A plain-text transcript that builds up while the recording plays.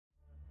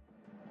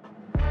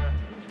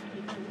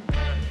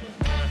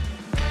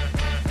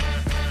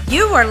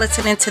You are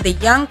listening to the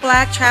Young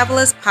Black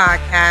Travelers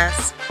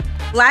Podcast,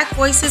 Black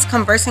voices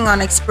conversing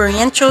on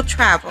experiential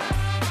travel,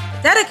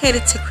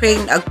 dedicated to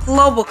creating a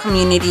global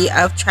community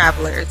of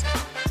travelers.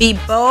 Be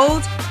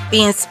bold,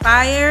 be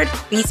inspired,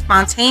 be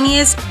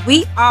spontaneous.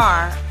 We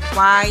are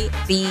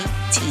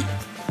YBT.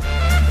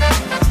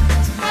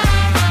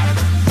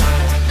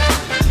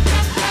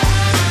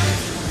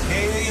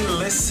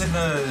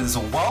 Listeners,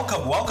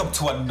 welcome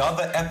to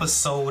another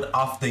episode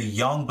of the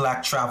Young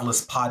Black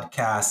Travelers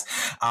Podcast.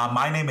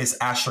 My name is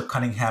Asher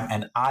Cunningham,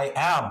 and I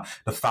am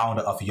the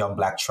founder of Young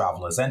Black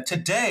Travelers. And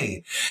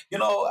today,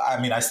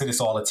 I say this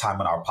all the time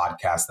in our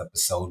podcast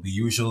episode. We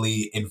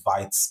usually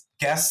invite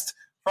guests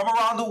from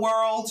around the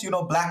world,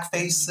 Black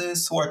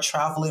faces who are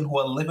traveling, who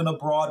are living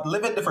abroad,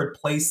 live in different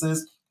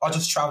places, or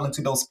just traveling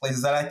to those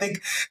places. And I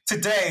think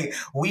today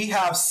we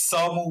have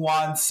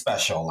someone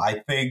special. I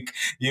think,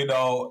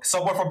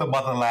 someone from the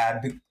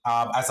motherland.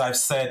 As I've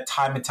said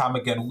time and time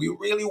again, we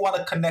really want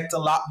to connect a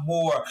lot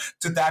more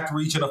to that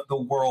region of the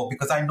world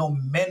because I know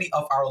many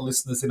of our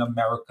listeners in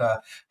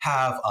America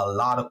have a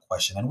lot of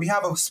questions. And we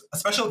have a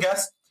special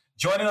guest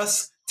joining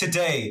us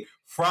today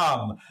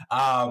from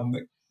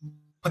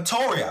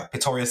Pretoria,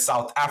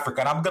 South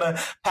Africa. And I'm going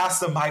to pass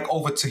the mic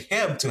over to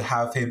him to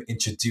have him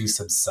introduce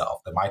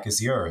himself. The mic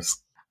is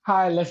yours.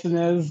 Hi,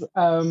 listeners.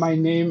 My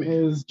name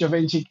is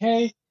Jovenchi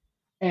K,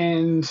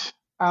 and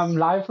I'm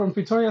live from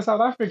Pretoria, South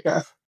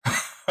Africa.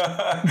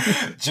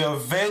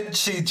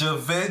 Jovenchi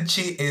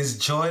is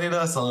joining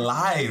us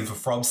live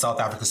from South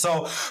Africa.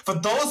 So for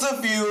those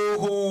of you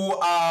who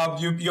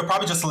you're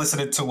probably just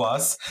listening to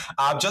us,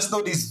 just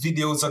know these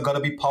videos are going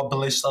to be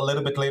published a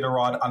little bit later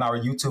on our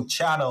YouTube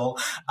channel.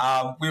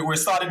 We're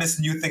starting this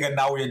new thing, and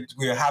now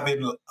we're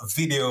having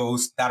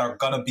videos that are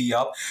going to be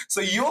up. So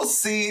you'll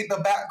see the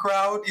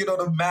background.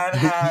 The man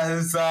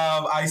has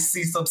I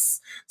see some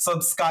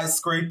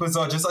skyscrapers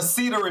or just a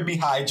scenery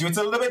behind you. It's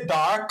a little bit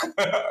dark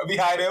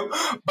behind him,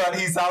 but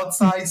he's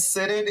outside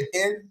sitting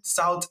in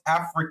South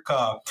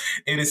Africa.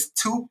 It is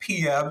 2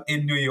 p.m.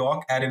 in New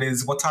York, and it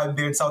is what time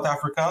there in South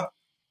Africa?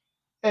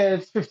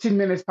 It's 15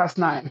 minutes past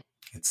 9.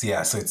 It's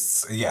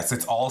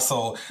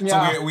also,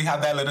 yeah. So we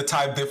have that little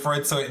time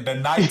difference. So the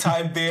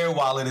nighttime there,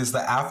 while it is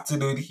the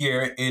afternoon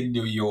here in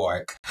New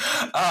York.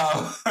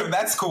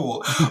 That's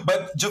cool.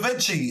 But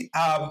Jovenchi,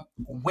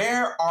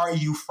 where are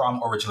you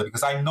from originally?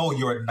 Because I know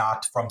you're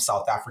not from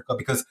South Africa.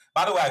 Because,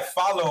 by the way, I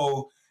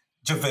follow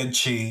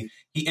Jovenchi.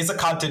 He is a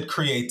content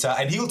creator,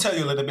 and he'll tell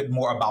you a little bit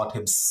more about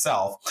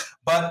himself.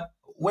 But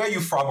where are you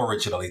from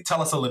originally?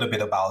 Tell us a little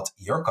bit about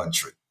your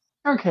country.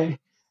 Okay.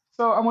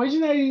 So I'm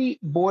originally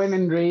born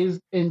and raised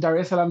in Dar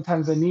es Salaam,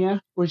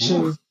 Tanzania, which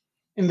is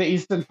in the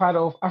eastern part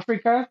of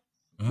Africa,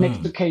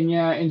 next to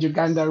Kenya and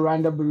Uganda,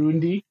 Rwanda,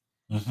 Burundi.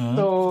 Mm-hmm.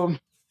 So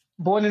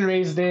born and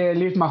raised there,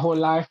 lived my whole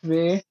life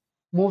there.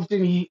 Moved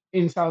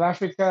in South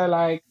Africa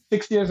like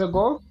 6 years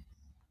ago.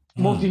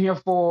 Moved in here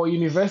for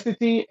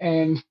university,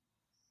 and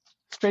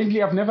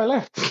strangely, I've never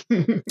left.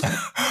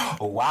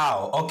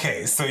 Wow.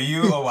 Okay. So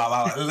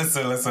wow.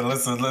 Listen.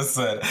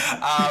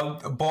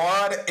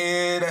 Born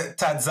in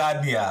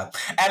Tanzania.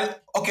 And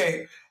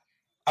okay,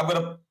 I'm going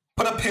to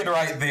put a pin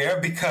right there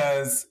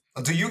because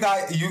do you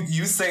guys,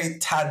 you say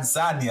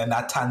Tanzania,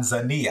 not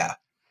Tanzania.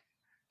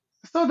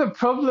 So the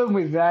problem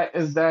with that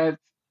is that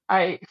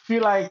I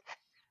feel like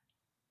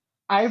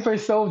I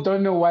myself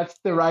don't know what's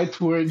the right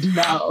word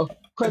now.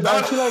 Because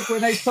I feel like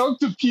when I talk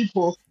to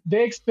people,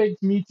 they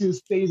expect me to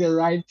say the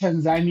right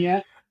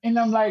Tanzania. And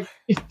I'm like,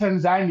 it's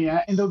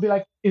Tanzania. And they'll be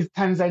like, it's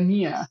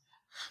Tanzania.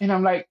 And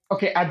I'm like,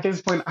 okay, at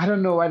this point, I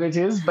don't know what it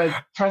is, but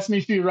trust me,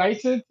 if you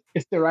write it,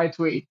 it's the right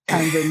way,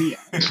 Tanzania.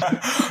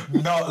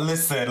 No,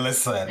 listen.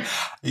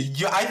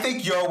 I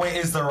think your way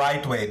is the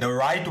right way. The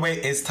right way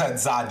is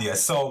Tanzania.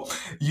 So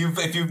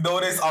if you've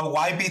noticed on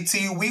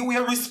YBT, we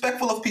are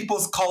respectful of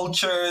people's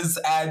cultures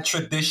and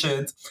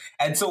traditions.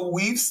 And so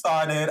we've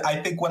started, I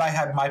think when I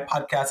had my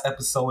podcast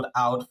episode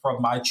out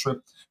from my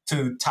trip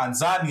to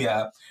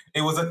Tanzania,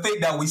 it was a thing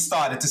that we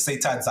started to say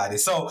Tanzania.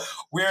 So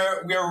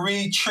we're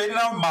retraining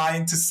our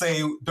mind to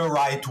say the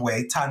right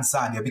way,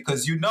 Tanzania,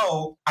 because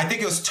I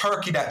think it was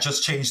Turkey that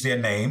just changed their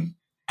name.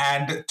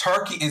 And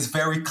Turkey is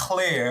very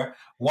clear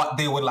what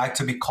they would like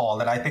to be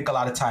called. And I think a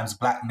lot of times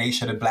Black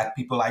nation and Black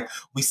people,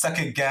 we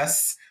second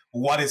guess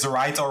what is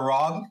right or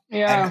wrong.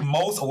 Yeah. And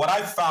what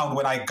I found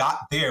when I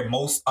got there,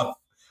 most of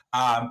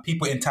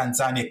people in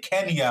Tanzania,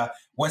 Kenya,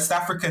 West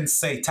Africans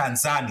say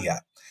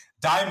Tanzania.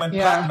 Diamond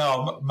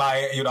Platinum,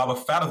 I'm a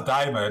fan of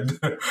Diamond.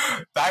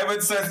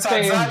 Diamond says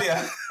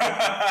Tanzania.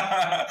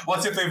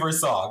 What's your favorite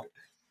song?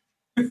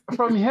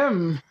 From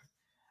him?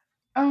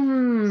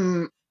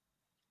 I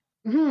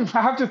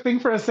have to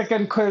think for a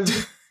second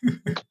because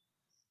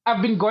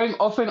I've been going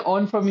off and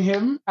on from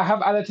him. I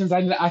have other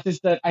Tanzanian artists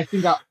that I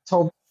think are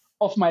top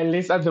of my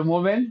list at the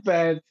moment,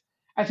 but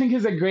I think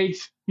he's a great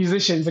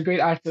musician. He's a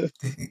great artist.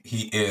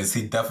 He is.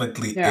 He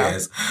definitely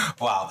is.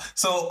 Wow.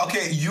 So,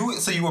 okay, you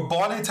were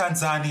born in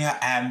Tanzania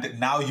and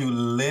now you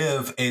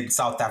live in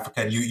South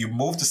Africa. And you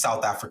moved to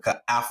South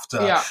Africa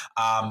after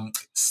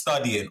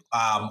studying.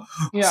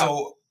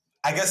 So,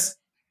 I guess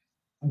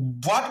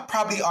what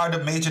probably are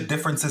the major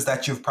differences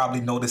that you've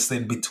probably noticed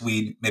in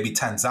between maybe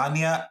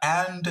Tanzania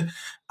and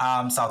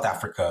South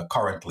Africa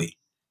currently?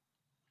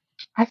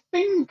 I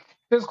think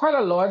there's quite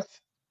a lot,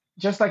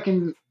 just like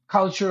in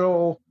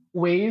cultural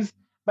ways.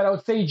 But I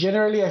would say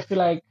generally, I feel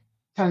like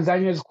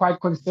Tanzania is quite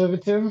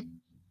conservative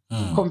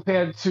Hmm.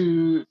 compared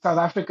to South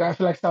Africa. I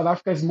feel like South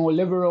Africa is more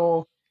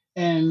liberal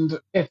and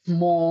it's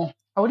more,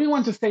 I wouldn't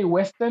want to say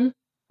Western.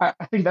 I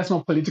think that's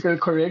not politically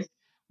correct,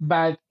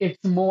 but it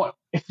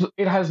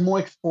has more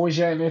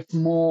exposure and it's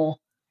more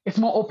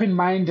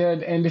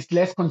open-minded and it's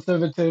less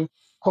conservative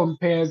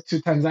compared to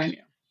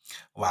Tanzania.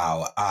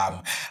 Wow.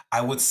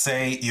 I would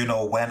say,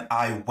 when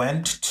I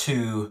went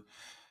to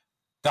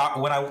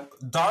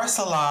Dar es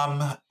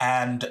Salaam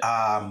and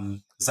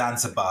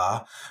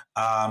Zanzibar,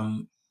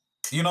 um,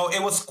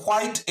 it was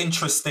quite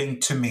interesting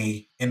to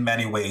me in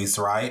many ways,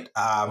 right?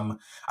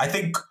 I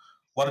think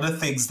one of the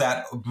things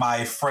that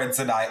my friends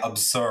and I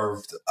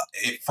observed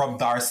from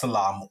Dar es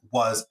Salaam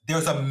was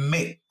there's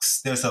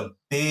a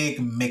big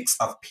mix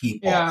of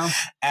people. Yeah,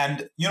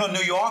 And,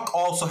 New York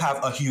also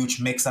have a huge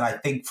mix. And I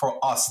think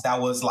for us, that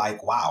was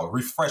like, wow,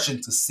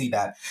 refreshing to see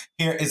that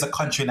here is a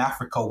country in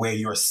Africa where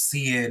you're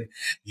seeing,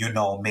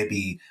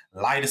 maybe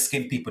lighter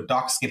skinned people,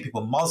 dark skinned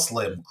people,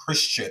 Muslim,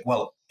 Christian.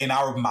 Well, in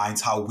our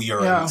minds, how we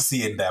are yeah,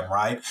 seeing them,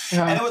 right?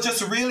 And yeah, it was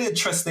just really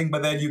interesting.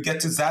 But then you get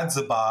to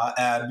Zanzibar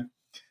and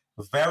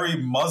very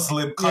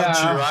Muslim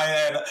country, yeah,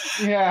 right?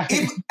 yeah,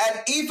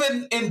 And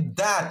even in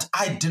that,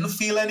 I didn't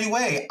feel any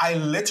way. I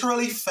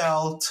literally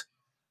felt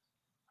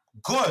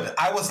good.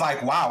 I was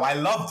like, wow, I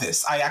love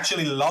this. I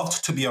actually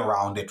loved to be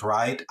around it,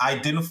 right? I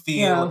didn't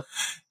yeah,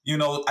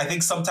 feel, I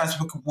think sometimes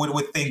people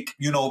would think,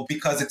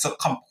 because it's a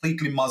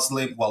completely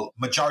Muslim, well,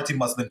 majority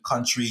Muslim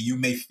country, you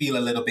may feel a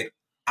little bit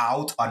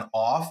out and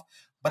off,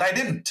 but I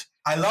didn't.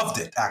 I loved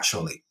it,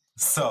 actually.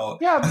 So,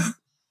 yeah.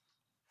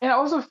 And I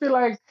also feel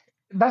like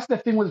that's the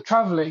thing with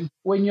traveling.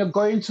 When you're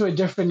going to a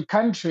different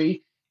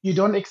country, you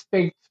don't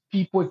expect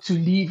people to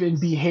live and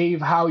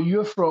behave how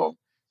you're from.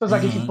 So it's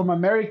like if you're mhm, from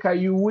America,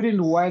 you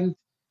wouldn't want,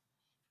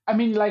 I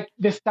mean, like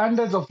the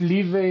standards of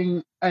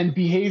living and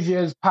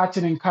behaviors,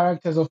 pattern, and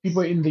characters of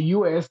people in the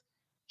US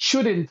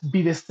shouldn't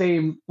be the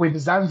same with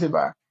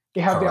Zanzibar.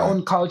 They have their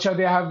own correct. culture,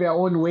 they have their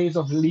own ways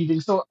of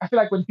living. So I feel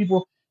like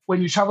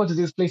when you travel to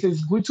these places,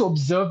 it's good to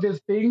observe these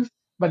things,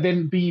 but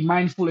then be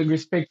mindful and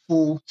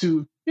respectful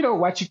to,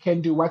 what you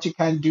can do, what you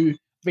can't do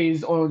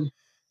based on,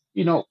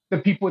 the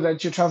people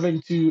that you're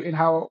traveling to and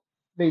how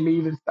they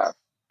live and stuff.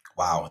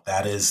 Wow,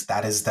 that is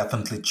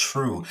definitely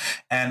true.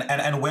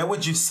 And where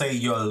would you say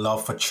your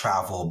love for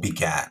travel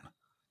began?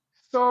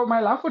 So my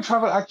love for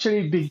travel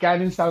actually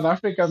began in South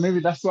Africa. Maybe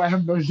that's why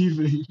I'm not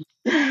leaving.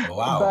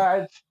 Wow.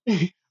 But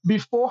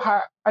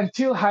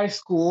until high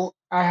school,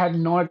 I had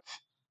not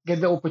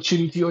get the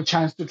opportunity or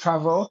chance to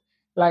travel.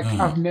 Like Mm,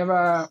 I've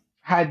never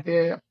had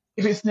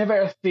it's never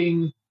a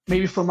thing.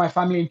 Maybe from my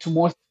family and to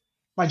most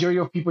majority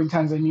of people in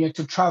Tanzania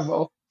to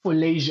travel for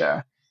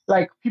leisure.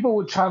 Like people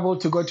would travel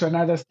to go to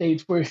another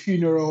state for a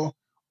funeral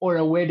or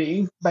a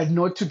wedding, but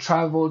not to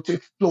travel to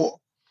explore.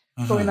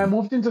 So when I mhm.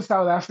 moved into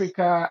South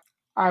Africa,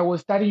 I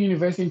was studying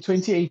university in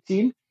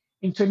 2018.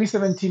 In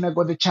 2017, I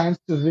got the chance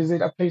to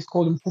visit a place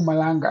called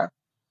Mpumalanga.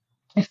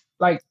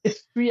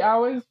 It's 3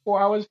 hours,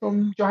 4 hours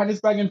from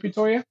Johannesburg and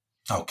Pretoria.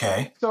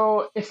 Okay.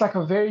 So it's like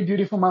a very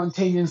beautiful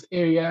mountainous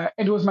area.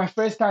 And it was my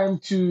first time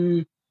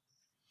to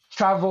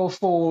travel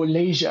for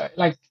leisure,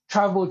 like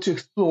travel to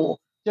explore,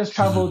 just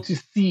travel Mhm, to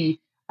see.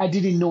 I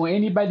didn't know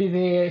anybody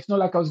there. It's not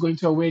like I was going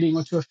to a wedding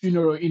or to a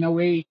funeral in a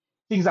way,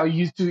 things I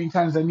used to in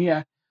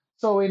Tanzania.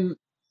 So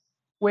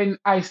when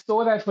I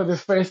saw that for the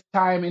first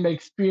time and I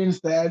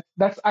experienced that,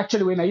 that's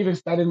actually when I even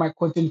started my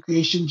content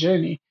creation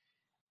journey.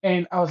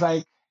 And I was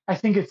like, I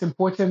think it's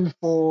important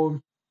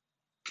for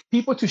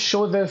people to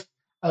show this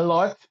a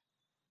lot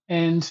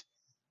and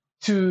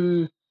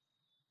to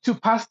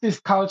pass this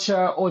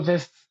culture or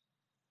this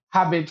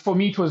habit. For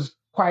me, it was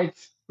quite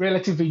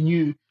relatively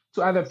new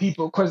to other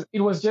people because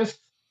it was just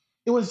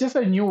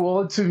a new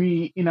world to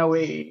me in a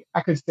way,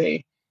 I could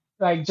say.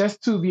 Like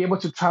just to be able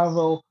to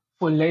travel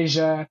for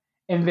leisure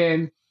and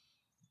then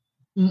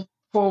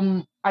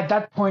from at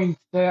that point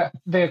the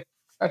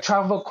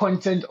travel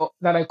content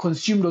that I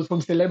consumed was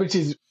from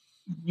celebrities,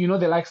 the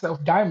likes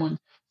of Diamond.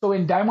 So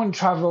when Diamond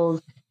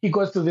travels, he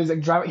goes to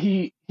visit,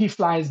 he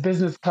flies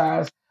business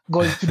class,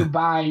 goes to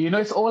Dubai.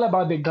 It's all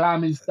about the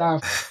glam and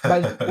stuff.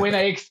 But when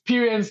I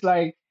experienced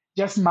like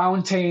just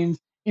mountains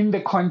in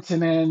the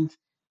continent,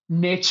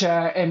 nature,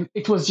 and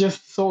it was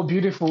just so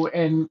beautiful.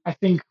 And I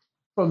think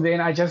from then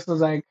I just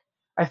was like,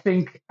 I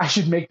think I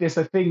should make this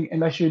a thing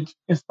and I should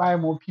inspire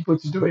more people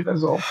to do it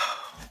as well.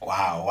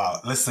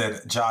 Wow. Listen,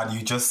 John,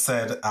 you just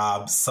said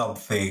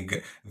something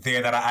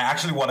there that I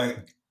actually want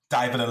to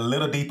dive in a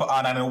little deeper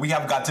on. I know we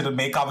haven't got to the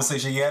main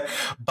conversation yet,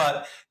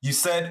 but you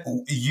said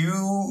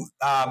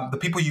the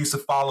people you used to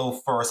follow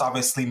first.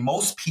 Obviously,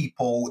 most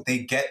people, they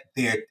get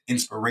their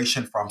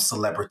inspiration from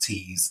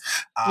celebrities.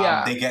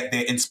 Yeah, They get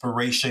their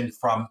inspiration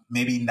from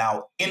maybe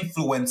now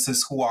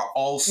influencers who are yeah,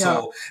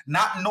 also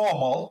not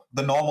normal,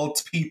 the normal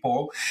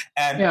people.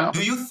 And yeah,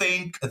 do you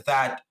think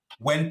that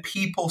when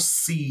people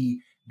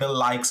see the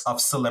likes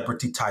of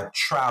celebrity type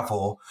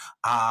travel,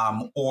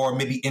 or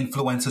maybe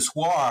influencers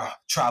who are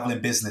traveling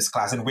business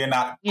class, and we're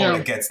not going yeah,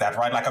 against that,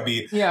 right? Like, I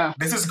mean, yeah,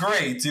 this is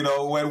great,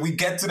 when we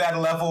get to that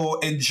level,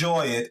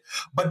 enjoy it.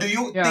 But do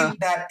you yeah. think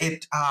that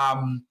it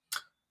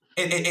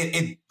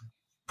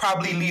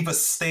probably leave a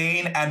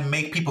stain and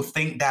make people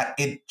think that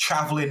it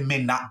traveling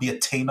may not be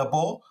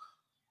attainable?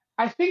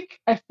 I think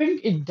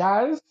it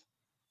does,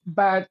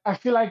 but I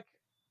feel like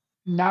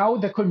now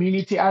the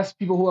community, as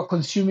people who are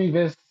consuming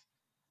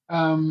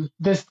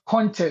this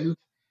content,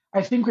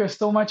 I think we're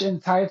so much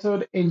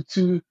entitled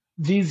into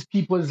these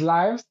people's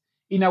lives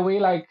in a way.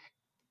 Like,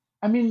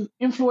 I mean,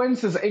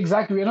 influencers,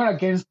 exactly. We're not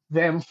against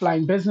them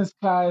flying business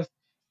class,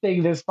 staying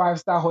in this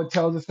five-star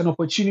hotels. It's an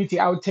opportunity.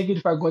 I would take it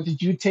if I got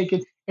it. You take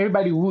it.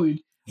 Everybody would.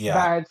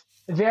 Yeah.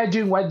 But they're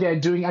doing what they're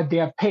doing at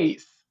their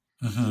pace.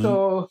 Hmm.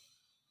 So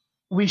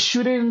we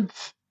shouldn't,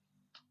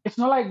 it's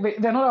not like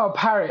they're not our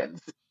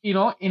parents, in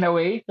a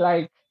way.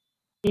 Like,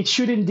 it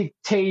shouldn't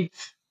dictate.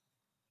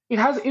 It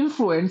has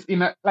influence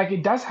like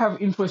it does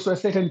have influence to a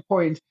certain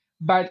point,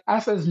 but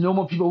us as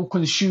normal people who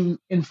consume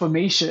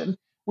information,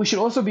 we should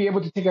also be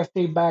able to take a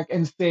step back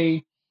and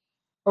say,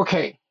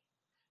 okay,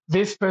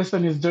 this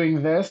person is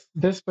doing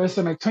this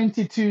person at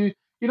 22.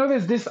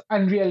 There's this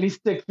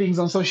unrealistic things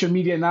on social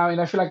media now,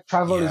 and I feel like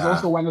travel is Yeah.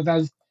 also one of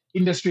those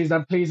industries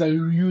that plays a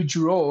huge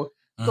role.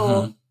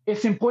 So Hmm.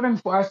 it's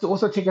important for us to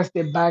also take a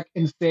step back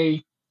and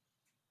say,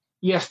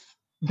 yes,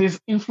 this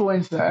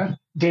influencer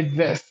did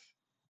this,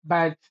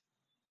 but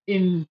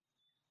in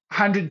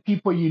 100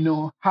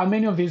 people, how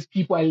many of these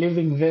people are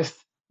living this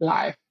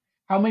life?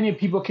 How many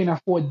people can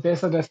afford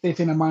this at a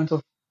certain amount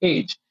of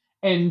age?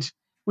 And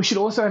we should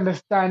also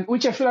understand,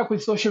 which I feel like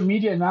with social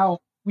media now,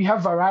 we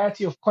have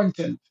variety of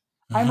content.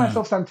 I Hmm.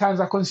 myself, sometimes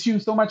I consume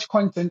so much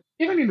content,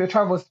 even in the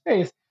travel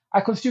space,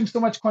 I consume so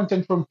much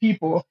content from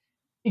people.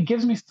 It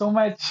gives me so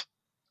much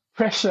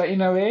pressure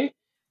in a way.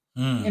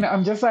 Mm.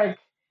 I'm just like,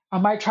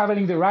 am I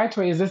traveling the right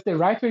way? Is this the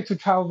right way to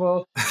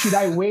travel? Should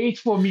I wait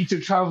for me to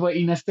travel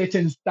in a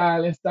certain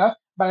style and stuff?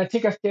 But I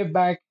take a step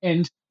back,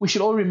 and we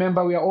should all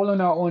remember we are all on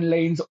our own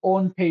lanes,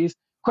 own pace,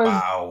 because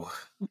Wow.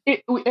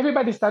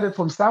 everybody started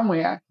from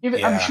somewhere.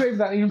 Even I'm Yeah. sure if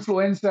that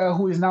influencer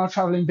who is now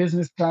traveling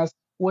business class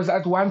was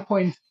at one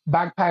point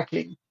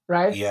backpacking,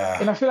 right? Yeah.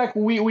 And I feel like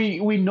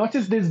we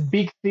notice these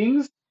big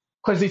things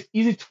because it's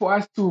easy for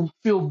us to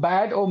feel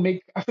bad or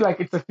make. I feel like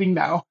it's a thing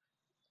now.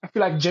 I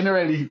feel like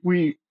generally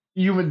we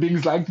human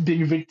beings like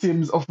being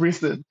victims of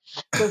reason.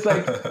 So it's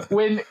like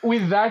when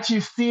with that you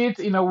see it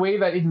in a way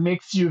that it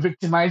makes you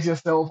victimize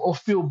yourself or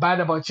feel bad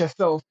about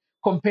yourself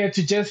compared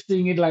to just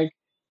seeing it like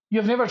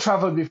you've never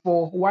traveled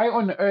before. Why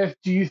on earth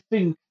do you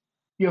think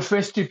your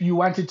first trip you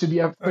wanted to be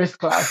a first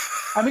class?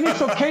 I mean,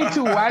 it's okay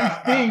to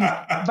want things,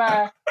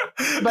 but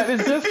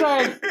it's just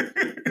like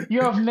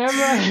you have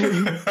never.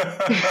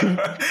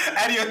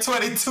 And you're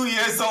 22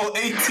 years old,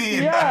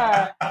 18.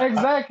 Yeah,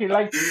 exactly.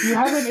 Like you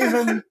haven't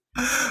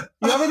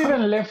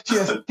even left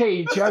your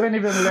state. You haven't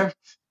even left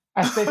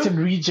a certain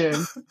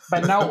region.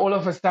 But now all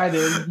of a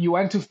sudden you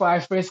want to fly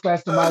first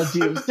class to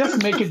Maldives.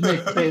 Just make it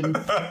make sense.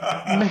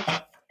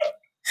 Make,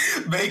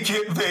 Make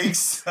it make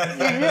sense.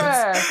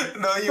 yeah.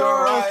 No, you're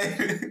So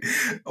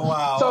right.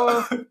 Wow.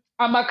 so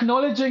I'm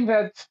acknowledging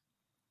that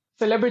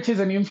celebrities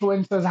and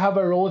influencers have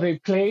a role they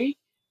play,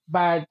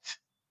 but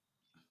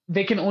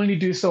they can only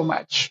do so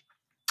much.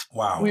 We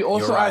Wow, you're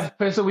also right. as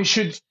person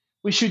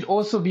we should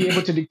also be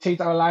able to dictate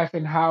our life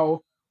and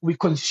how we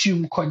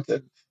consume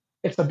content.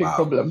 It's a big Wow.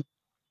 problem.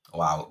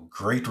 Wow,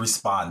 great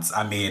response.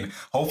 I mean,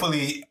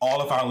 hopefully,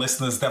 all of our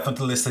listeners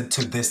definitely listen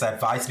to this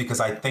advice because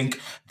I think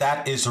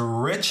that is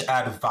rich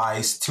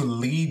advice to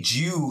lead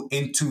you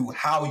into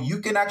how you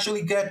can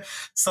actually get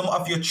some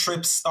of your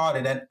trips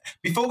started. And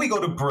before we go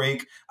to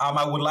break,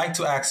 I would like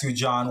to ask you,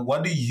 John,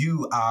 what do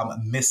you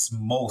miss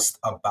most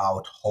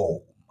about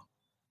home?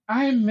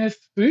 I miss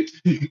food.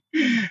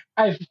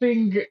 I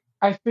think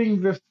I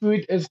think the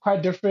food is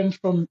quite different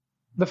from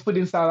the food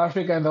in South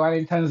Africa and the one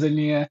in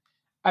Tanzania.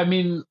 I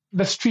mean,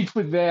 the street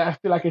food there, I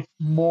feel like it's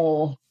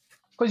more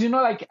because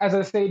like as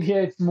I said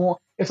here,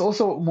 it's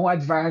also more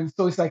advanced.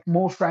 So it's like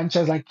more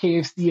franchise like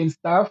KFC and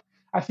stuff.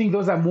 I think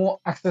those are more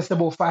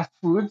accessible fast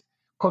foods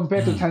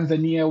compared to Mhm.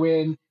 Tanzania,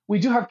 when we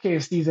do have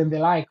KFCs and the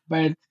like,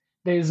 but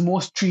there's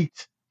more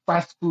street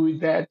fast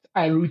food that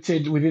are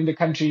rooted within the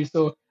country.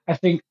 So I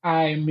think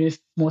I miss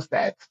most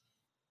that.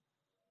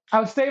 I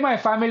would say my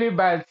family,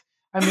 but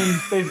I mean,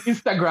 there's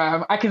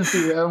Instagram. I can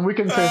see them. We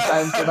can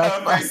FaceTime, so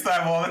that's fine.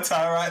 FaceTime all the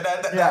time, right?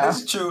 That Yeah.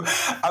 is true.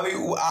 I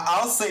mean,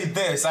 I'll say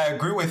this. I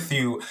agree with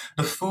you.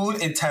 The food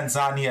in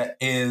Tanzania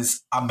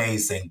is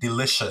amazing,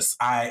 delicious.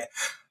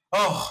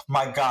 Oh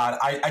my God.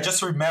 I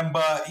just remember,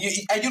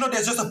 and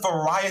there's just a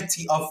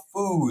variety of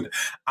food. Yeah,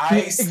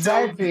 I still,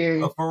 a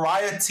exactly.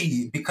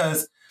 variety,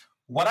 because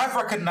what I've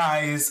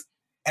recognized,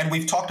 and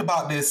we've talked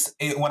about this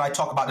when I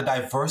talk about the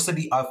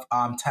diversity of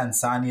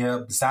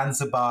Tanzania,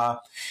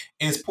 Zanzibar,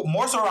 is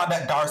more so around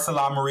that Dar es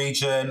Salaam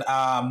region.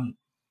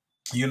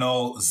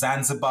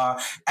 Zanzibar.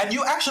 And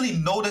you actually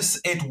notice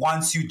it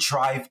once you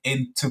drive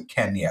into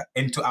Kenya,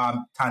 into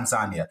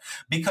Tanzania.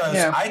 Because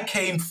Yeah, I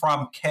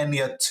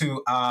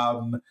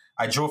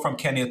drove from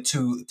Kenya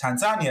to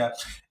Tanzania,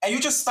 and you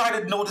just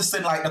started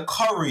noticing like the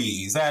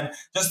curries and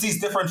just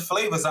these different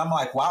flavors. I'm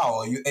like,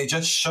 wow, it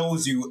just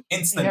shows you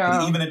instantly,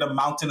 yeah, even in the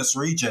mountainous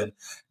region,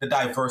 the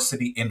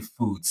diversity in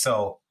food.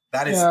 So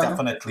that is yeah.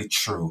 definitely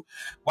true.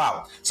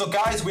 Wow. So,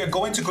 guys, we're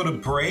going to go to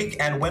break.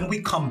 And when we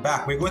come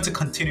back, we're going to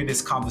continue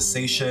this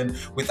conversation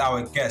with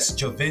our guest,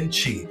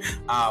 Jovenchi,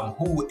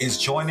 who is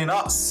joining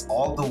us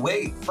all the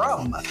way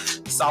from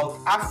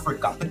South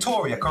Africa,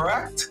 Pretoria,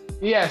 correct?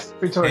 Yes,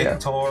 Pretoria.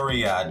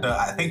 Pretoria.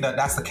 I think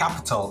that's the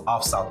capital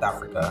of South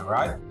Africa,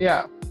 right?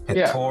 Yeah,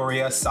 yeah.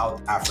 Pretoria,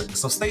 South Africa.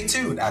 So, stay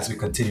tuned as we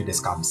continue this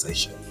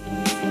conversation.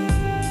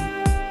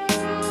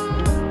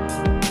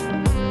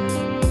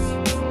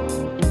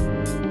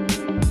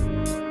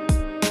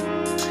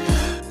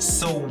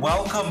 So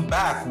welcome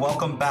back.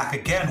 Welcome back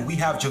again. We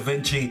have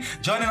Jovenchi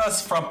joining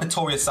us from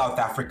Pretoria, South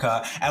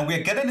Africa, and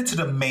we're getting into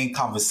the main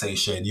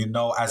conversation.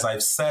 As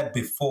I've said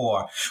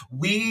before,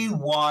 we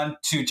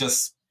want to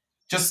just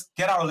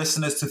get our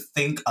listeners to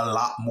think a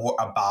lot more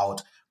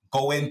about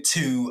going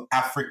to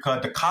Africa,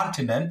 the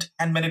continent,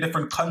 and many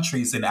different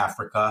countries in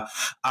Africa.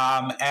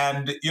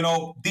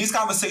 These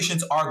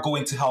conversations are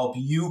going to help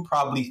you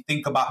probably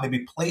think about maybe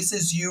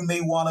places you may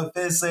want to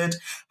visit,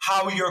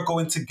 how you're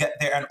going to get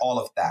there, and all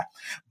of that.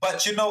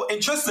 But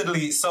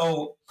interestedly,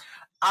 so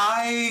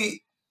I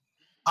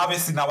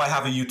obviously now I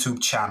have a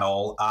YouTube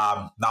channel.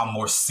 Now I'm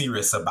more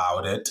serious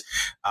about it.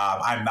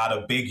 I'm not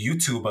a big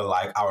YouTuber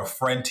like our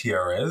friend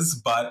here is,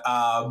 but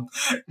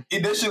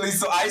initially,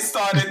 so I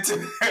started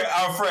to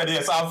our friend,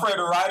 yes, our friend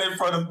right in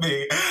front of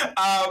me.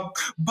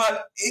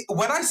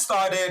 When I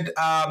started,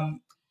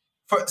 I'm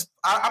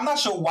not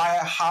sure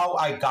how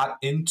I got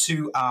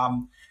into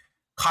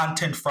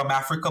content from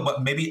Africa,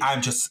 but maybe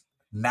I'm just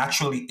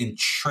naturally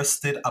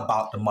interested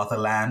about the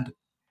motherland.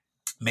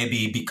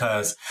 Maybe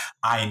because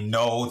I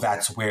know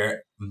that's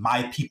where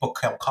my people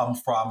come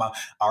from,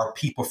 our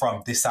people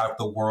from this side of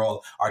the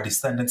world are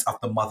descendants of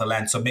the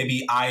motherland. So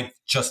maybe I've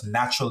just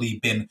naturally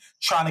been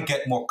trying to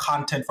get more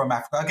content from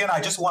Africa. Again,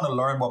 I just want to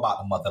learn more about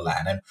the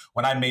motherland. And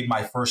when I made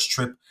my first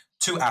trip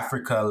to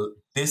Africa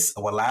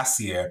last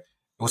year, it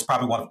was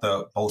probably one of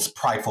the most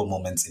prideful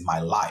moments in my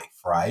life,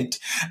 right?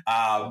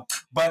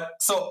 But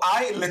so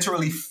I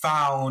literally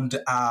found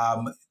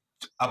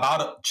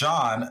about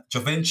John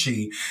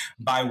Jovenchi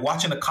by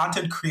watching a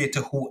content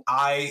creator who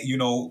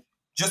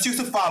just used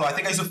to follow. I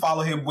think I used to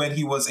follow him when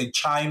he was in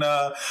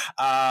China,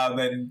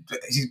 and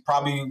he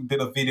probably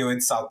did a video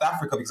in South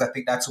Africa because I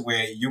think that's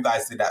where you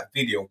guys did that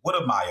video.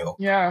 Woodermayo.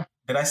 Yeah,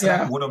 Did I say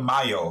that? yeah.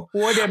 Woodermayo.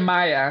 Wode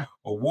Maya.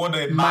 Or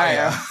Woodermaya.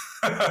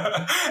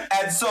 Maya.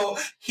 And so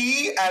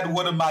he and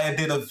Woodermaya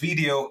did a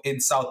video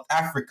in South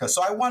Africa.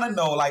 So I want to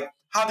know, like,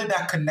 how did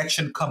that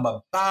connection come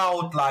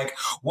about? Like,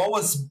 what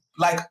was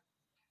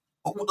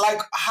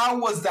how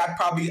was that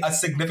probably a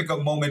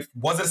significant moment?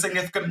 Was it a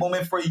significant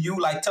moment for you?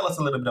 Like, tell us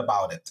a little bit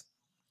about it.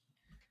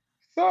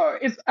 So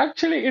it's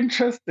actually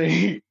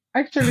interesting.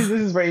 Actually,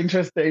 this is very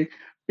interesting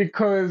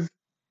because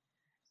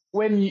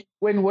when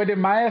Wode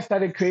Maya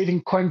started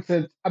creating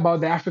content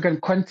about the African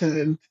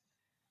continent,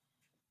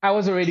 I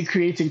was already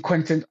creating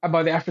content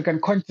about the African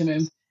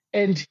continent,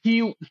 and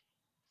he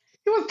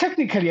was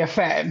technically a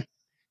fan.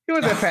 He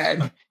was a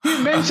fan.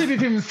 He mentioned it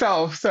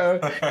himself. So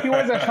he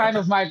was a fan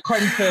of my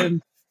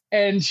content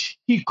and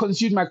he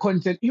consumed my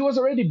content. He was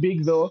already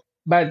big though,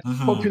 but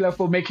Mm-hmm. popular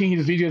for making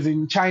his videos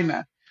in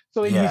China.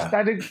 So when he Yeah.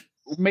 started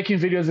making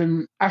videos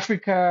in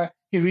Africa,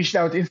 he reached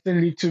out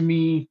instantly to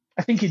me.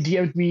 I think he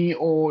DM'd me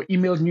or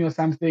emailed me or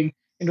something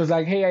and was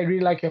like, hey, I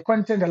really like your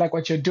content. I like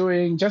what you're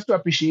doing, just to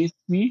appreciate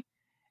me.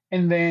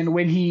 And then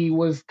when he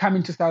was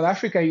coming to South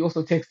Africa, he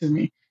also texted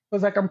me. He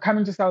was like, I'm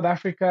coming to South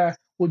Africa,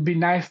 would be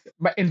nice.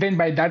 But and then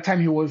by that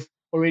time he was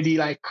already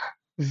like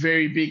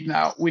very big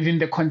now within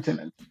the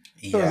continent.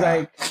 So it was Yeah.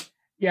 like,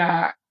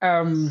 yeah,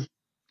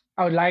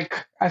 I would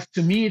like us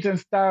to meet and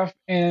stuff.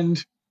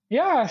 And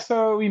yeah,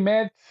 so we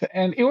met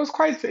and it was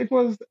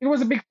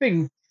a big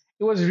thing.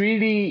 It was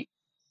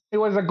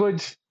a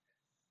good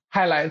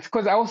highlights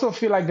because I also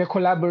feel like the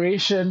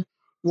collaboration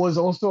was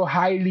also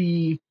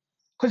highly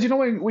because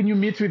when you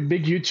meet with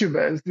big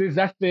YouTubers, there's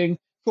that thing.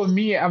 For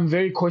me, I'm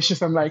very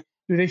cautious. I'm like,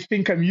 do they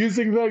think I'm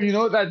using them?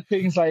 That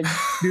thing's like,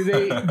 do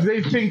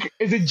they think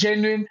is it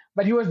genuine?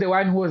 But he was the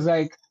one who was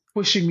like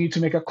pushing me to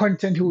make a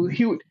content.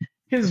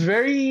 He's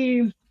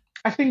very.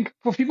 I think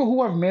for people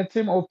who have met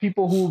him or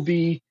people who will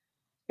be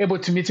able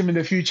to meet him in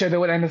the future, they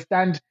would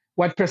understand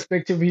what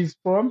perspective he's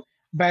from.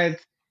 But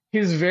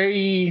he's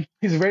very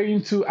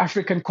into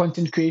African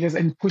content creators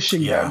and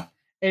pushing them. Yeah.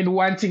 and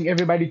wanting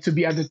everybody to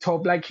be at the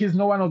top. Like he's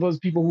not one of those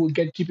people who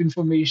get keep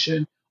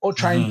information or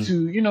trying Hmm.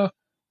 to,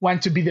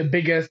 want to be the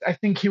biggest. I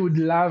think he would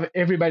love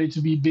everybody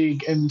to be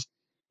big and,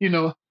 you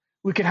know,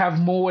 we could have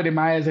more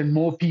admirers and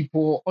more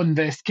people on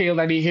the scale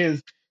that he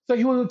is. So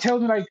he will tell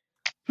me like,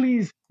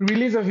 please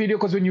release a video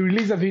because when you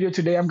release a video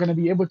today, I'm gonna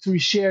be able to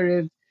share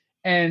it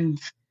and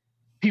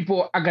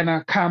people are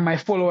gonna come, my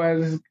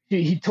followers.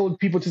 He told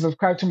people to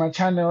subscribe to my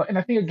channel. And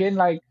I think again,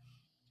 like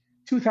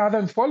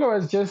 2,000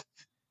 followers just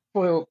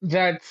for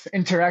that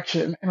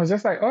interaction. And I was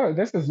just like, oh,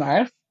 this is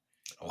nice.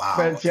 Wow.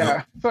 But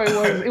yeah, so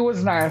it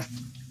was nice.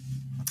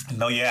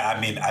 No, yeah. I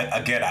mean,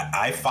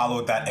 I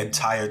followed that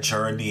entire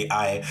journey.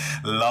 I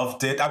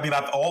loved it. I mean,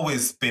 I've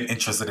always been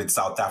interested in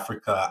South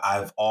Africa.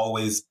 I've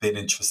always been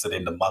interested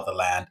in the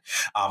motherland.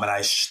 And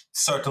I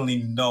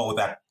certainly know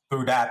that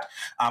through that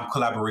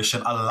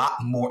collaboration, a lot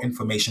more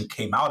information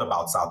came out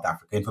about South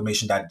Africa,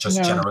 information that just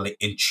Yeah, generally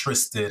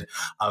interested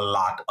a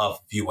lot of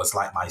viewers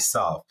like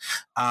myself.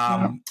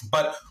 yeah.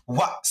 But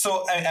what,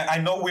 so I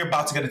know we're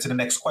about to get into the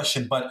next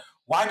question, but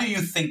why do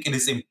you think it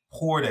is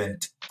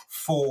important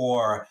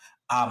for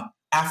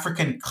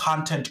African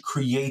content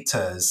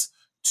creators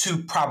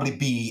to probably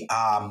be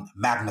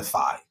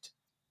magnified?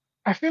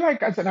 I feel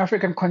like as an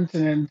African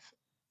continent,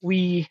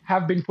 we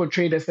have been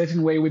portrayed a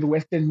certain way with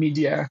Western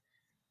media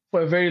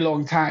for a very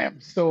long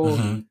time. So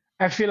Hmm.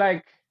 I feel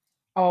like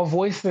our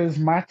voices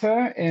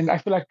matter. And I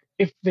feel like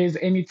if there's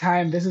any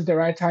time, this is the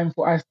right time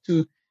for us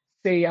to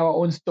say our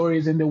own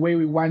stories in the way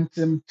we want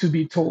them to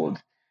be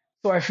told.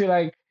 So I feel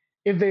like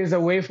if there's a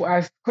way for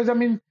us, because I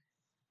mean,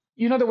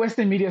 the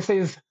Western media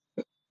says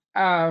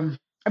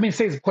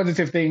says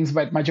positive things,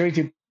 but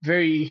majority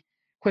very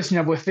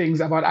questionable things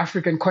about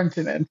African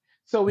continent.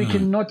 So we Mm.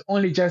 can not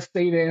only just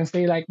stay there and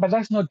say like, but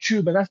that's not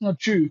true, but that's not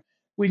true.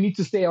 We need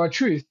to say our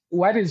truth.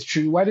 What is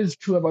true? What is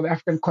true about the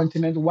African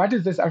continent? What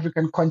is this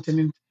African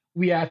continent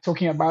we are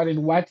talking about?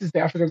 And what is the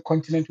African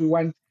continent we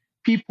want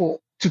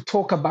people to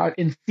talk about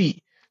and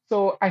see?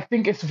 So I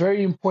think it's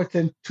very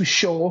important to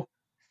show,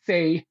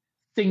 say,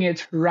 sing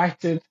it,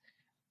 write it,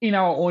 in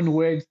our own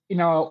words, in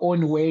our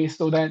own way,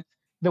 so that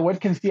the world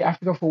can see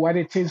Africa for what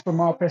it is from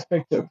our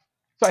perspective.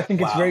 So I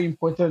think it's very Wow.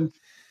 important.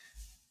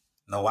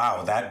 No,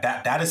 wow,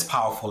 that is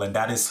powerful, and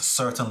that is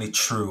certainly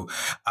true.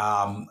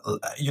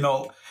 You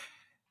know,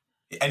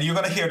 and you're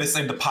gonna hear this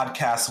in the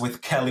podcast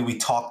with Kelly. We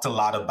talked a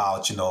lot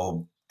about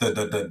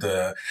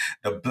the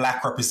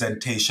black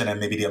representation and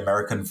maybe the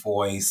American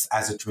voice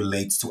as it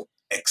relates to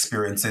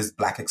experiences,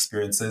 black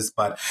experiences.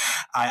 But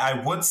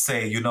I would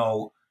say,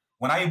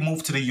 when I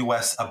moved to the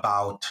US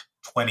about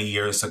 20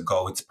 years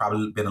ago, it's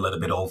probably been a little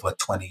bit over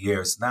 20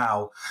 years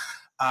now.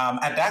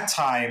 At that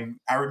time,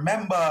 I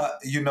remember,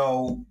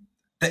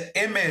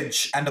 the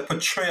image and the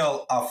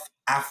portrayal of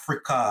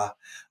Africa,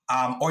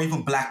 or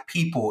even Black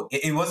people.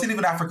 It wasn't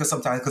even Africa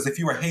sometimes, because if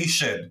you were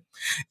Haitian,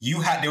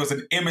 there was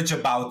an image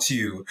about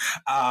you,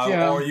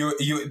 Yeah, or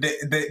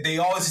they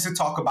always used to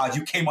talk about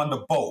you came on the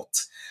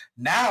boat.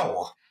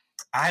 Now,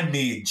 I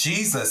mean,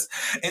 Jesus,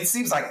 it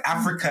seems like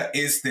Africa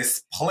is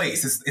this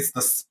place. It's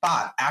the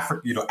spot.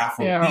 Africa,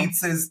 Afro yeah,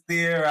 Beats is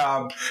there.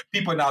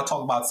 People now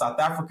talk about South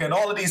Africa and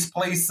all of these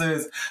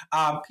places.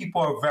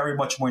 People are very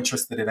much more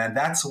interested in, and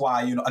that's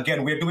why,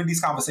 again, we're doing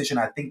these conversations.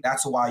 I think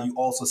that's why you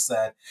also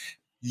said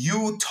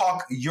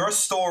your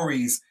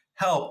stories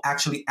help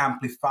actually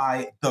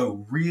amplify the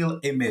real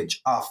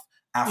image of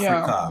yeah.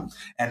 Africa,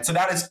 and so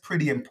that is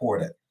pretty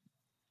important.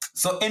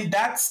 So, in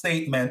that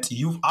statement,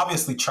 you've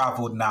obviously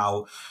traveled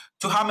now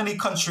to how many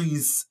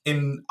countries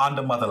on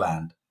the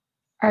motherland?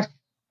 I've,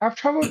 I've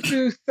traveled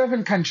to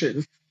 7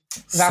 countries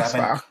thus Seven,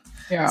 far.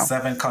 Yeah.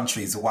 7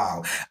 countries.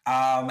 Wow.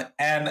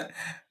 And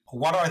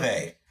what are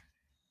they?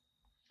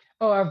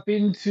 Oh, I've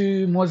been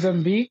to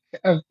Mozambique.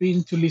 I've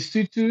been to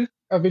Lesotho.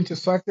 I've been to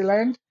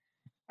Swaziland.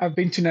 I've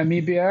been to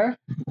Namibia.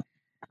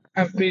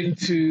 I've been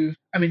to,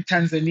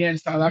 Tanzania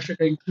and South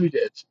Africa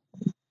included.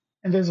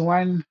 And there's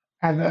one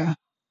other.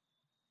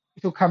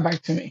 It will come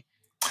back to me.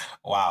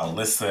 Wow.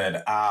 Listen.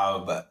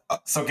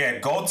 So again,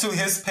 go to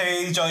his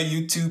page on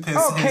YouTube. His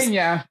Oh, his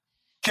Kenya.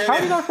 How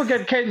did Kenya, I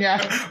forget Kenya?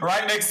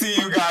 right next to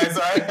you guys,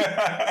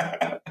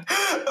 right?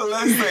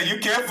 Listen, you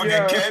can't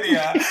forget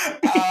Yeah, Kenya.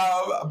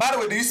 By the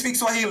way, do you speak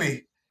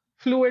Swahili?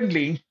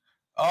 fluently.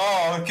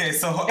 Oh, okay.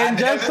 So, And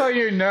just so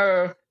you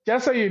know,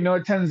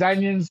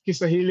 Tanzanians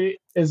Kiswahili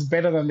is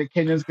better than the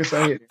Kenyans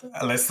Kiswahili.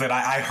 listen,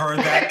 I heard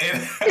that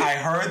I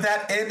heard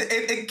that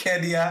in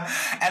Kenya,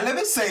 and let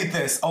me say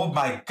this. Oh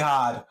my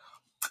God.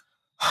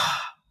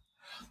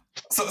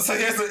 So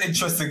here's an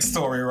interesting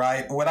story,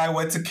 right? When I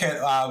went to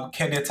Kenya,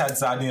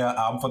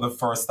 Tanzania, for the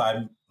first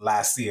time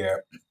last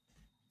year,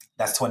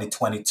 that's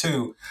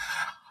 2022,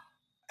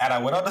 and I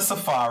went on a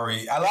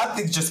safari. A lot of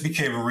things just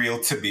became real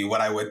to me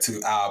when I went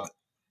to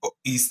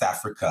East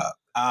Africa.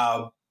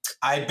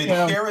 I've been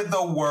Yeah. hearing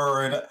the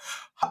word,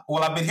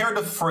 well, I've been hearing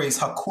the phrase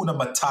Hakuna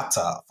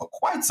Matata for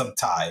quite some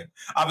time.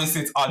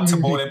 Obviously, it's on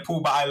Timon and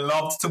Pumbaa. I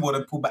loved Timon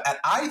and Pumbaa, and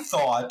I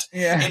thought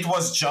Yeah. it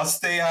was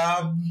just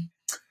a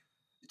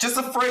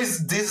phrase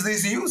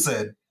Disney's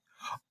using.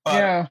 but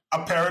Yeah.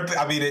 apparently,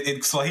 I mean,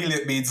 in Swahili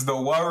it means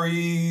no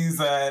worries,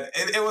 and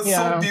it was so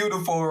Yeah.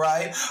 beautiful,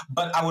 right?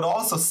 But I would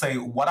also say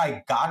what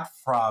I got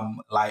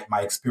from like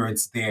my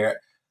experience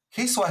there,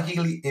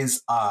 Kiswahili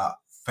is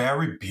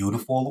very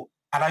beautiful,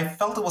 and I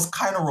felt it was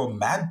kind of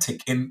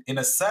romantic in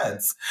a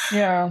sense.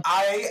 Yeah.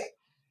 I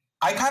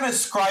I kind of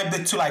ascribed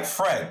it to like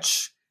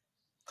French,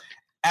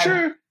 and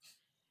True.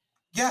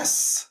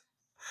 yes,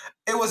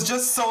 it was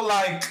just so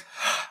like,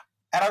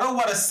 and I don't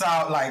want to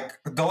sound like,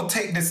 don't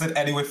take this in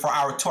any way for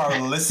our to our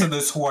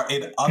listeners who are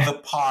in other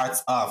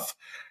parts of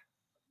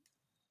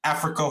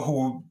Africa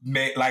who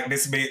may like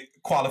this may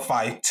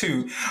qualify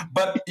too.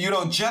 But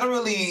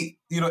generally,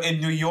 in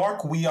New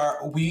York, we have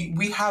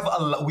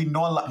we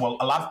know a lot. Well,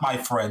 a lot of my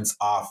friends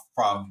are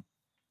from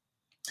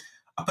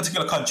a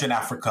particular country in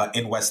Africa,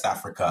 in West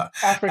Africa,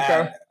 and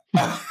Africa.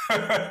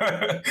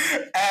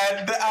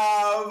 and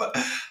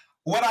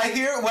when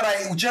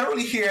I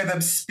generally hear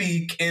them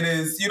speak, it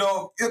is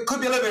it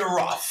could be a little bit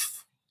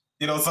rough,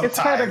 It's quite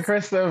sometimes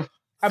aggressive.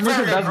 I'm not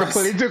sure very that's the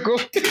aggressive.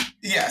 political.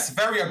 Yes,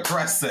 very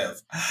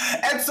aggressive.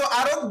 And so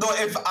I don't know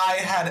if I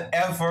had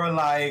ever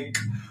like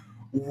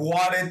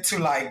wanted to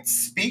like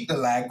speak the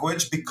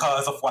language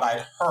because of what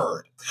I'd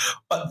heard.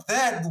 But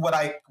then when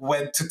I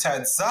went to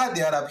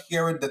Tanzania and I'm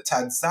hearing the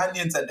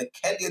Tanzanians and the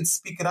Kenyans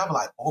speaking, I'm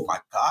like, oh my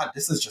God,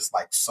 this is just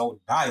like so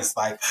nice.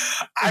 Like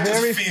I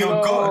just Very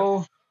feel good.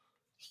 slow.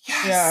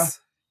 Yeah. Yes.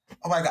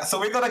 Oh my God. So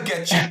we're going to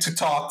get you to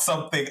talk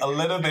something a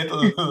little bit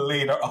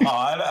later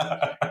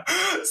on.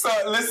 So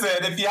listen,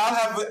 if y'all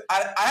have,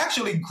 I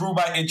actually grew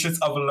my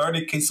interest of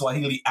learning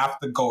Kiswahili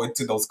after going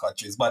to those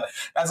countries, but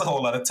that's a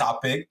whole other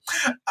topic.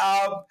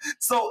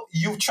 So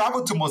you've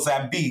traveled to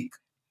Mozambique,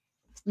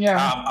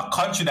 Yeah. a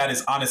country that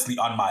is honestly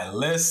on my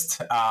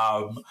list.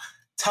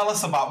 Tell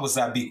us about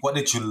Mozambique. What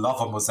did you love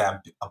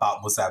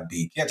about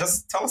Mozambique? Yeah,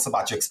 just tell us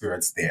about your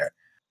experience there.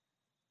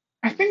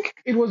 I think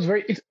it was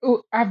very.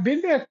 I've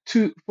been there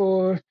too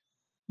for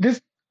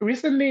this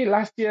recently.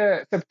 Last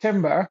year,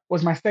 September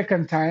was my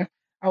second time.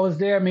 I was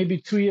there maybe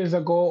 2 years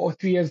ago or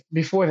 3 years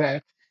before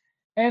that.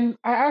 And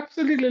I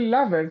absolutely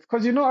love it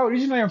because,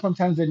 originally I'm from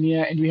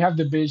Tanzania and we have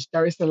the beach,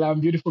 Dar es Salaam,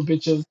 beautiful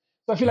beaches.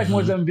 So I feel like Hmm.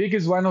 Mozambique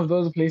is one of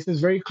those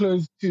places very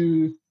close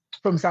to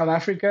from South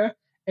Africa,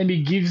 and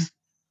it gives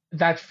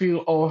that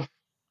feel of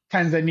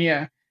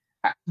Tanzania,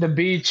 the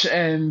beach,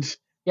 and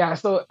yeah.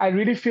 So I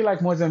really feel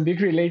like Mozambique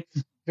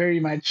relates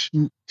very much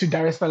to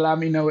Dar es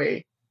Salaam in a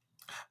way.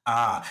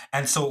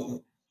 And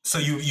so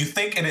you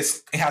think it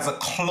has a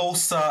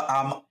closer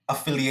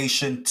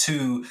affiliation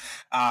to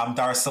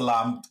Dar es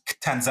Salaam,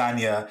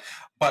 Tanzania,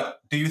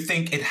 but do you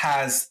think it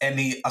has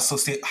any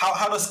associate?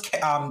 How does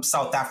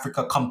South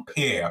Africa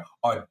compare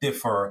or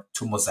differ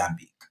to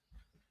Mozambique?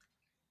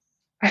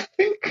 I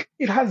think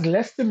it has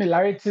less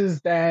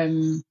similarities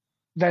than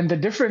the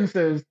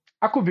differences.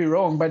 I could be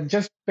wrong, but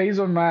just based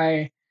on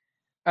my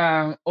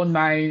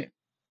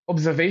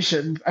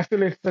observations, I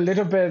feel it's a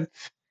little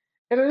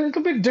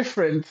bit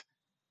different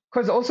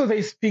because also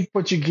they speak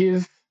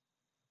Portuguese,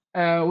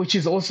 which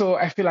is also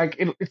I feel like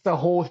it's a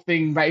whole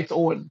thing by its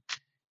own.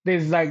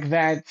 There's like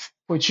that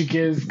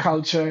Portuguese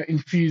culture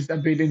infused a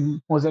bit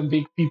in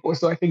Mozambique people,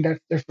 so I think that's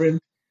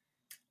different.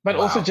 But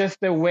also Wow. just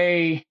the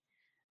way,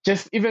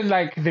 just even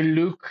like the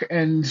look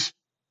and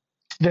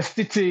the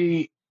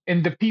city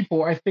and the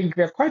people, I think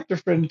they're quite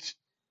different,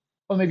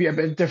 or maybe a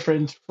bit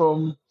different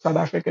from South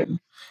Africans.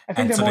 I think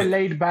And they're so more they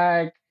laid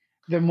back.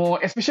 They're more,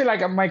 especially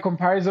like my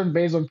comparison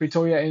based on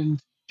Pretoria and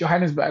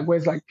Johannesburg, where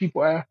it's like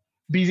people are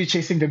busy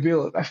chasing the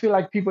bills. I feel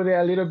like people there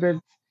are a little bit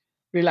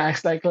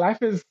relaxed. Like life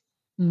is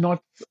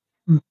not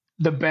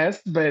the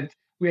best, but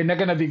we're not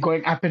gonna be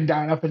going up and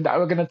down, up and down.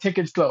 We're gonna take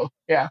it slow.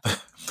 Yeah,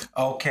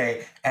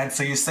 okay, and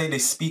so you say they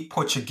speak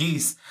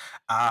Portuguese,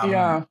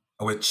 yeah.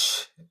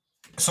 which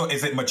so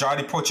is it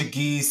majority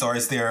Portuguese or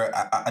is there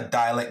a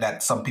dialect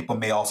that some people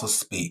may also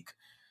speak?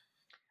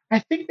 I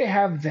think they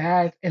have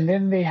that, and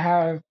then they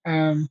have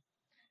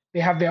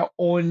their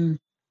own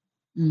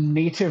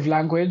native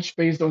language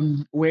based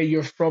on where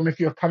you're from, if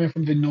you're coming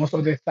from the north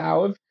or the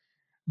south,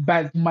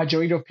 but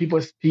majority of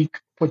people speak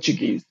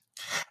Portuguese.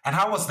 And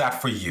how was that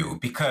for you?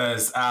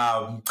 Because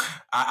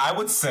I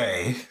would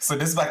say, so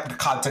this is like the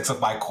context of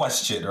my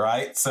question,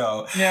 right?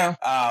 So Yeah,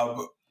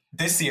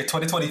 this year,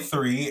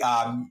 2023,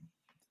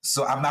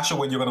 so I'm not sure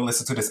when you're going to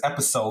listen to this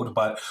episode,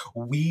 but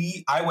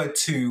I went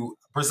to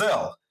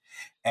Brazil.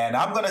 And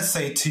I'm going to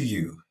say to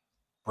you,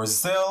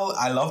 Brazil,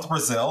 I loved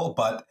Brazil,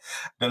 but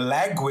the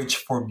language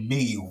for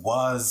me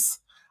was,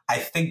 I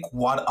think,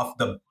 one of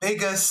the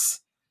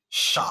biggest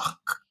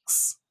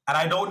shocks. And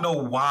I don't know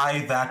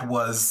why that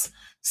was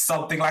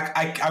something like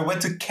I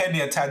went to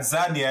Kenya,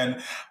 Tanzania,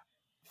 and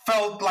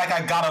felt like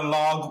I got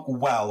along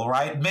well,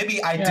 right?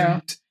 Maybe I yeah,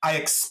 didn't, I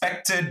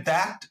expected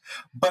that,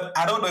 but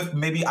I don't know if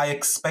maybe I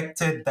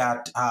expected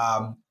that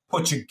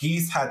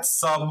Portuguese had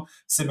some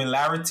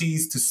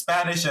similarities to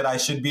Spanish and I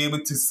should be able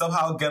to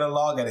somehow get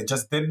along, and it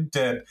just didn't.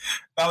 And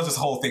that was this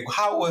whole thing.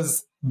 How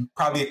was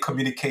probably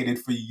communicated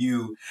for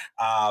you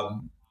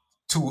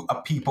to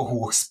a people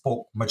who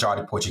spoke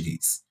majority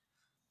Portuguese?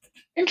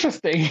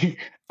 Interesting.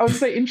 I would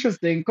say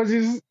interesting because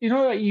you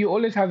know that you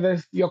always have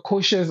this. You're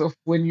cautious of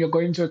when you're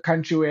going to a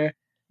country where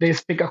they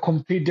speak a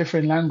complete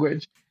different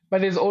language, but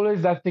there's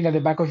always that thing at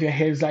the back of your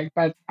head. Is like,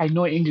 but I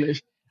know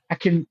English. I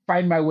can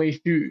find my way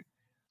through.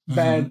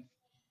 But Hmm.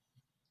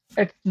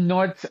 it's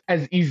not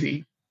as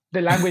easy.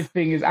 The language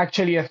thing is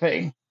actually a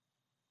thing.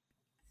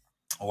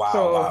 Wow,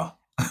 So wow.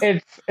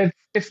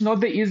 it's not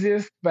the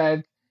easiest,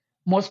 but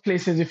most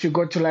places, if you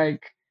go to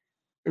like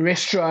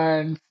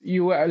restaurants,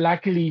 you are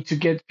likely to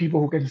get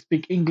people who can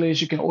speak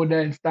English, you can order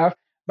and stuff.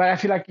 But I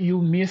feel like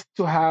you miss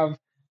to have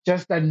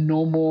just a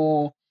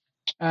normal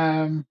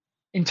um,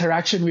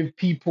 interaction with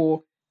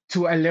people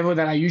to a level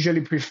that I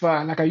usually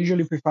prefer. Like I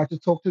usually prefer to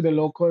talk to the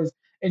locals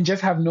and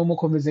just have normal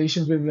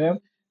conversations with them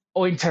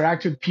or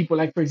interact with people.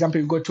 Like for example,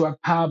 you go to a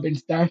pub and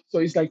stuff. So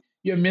it's like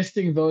you're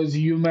missing those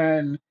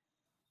human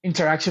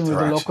interaction with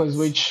the locals, Interactions.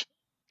 which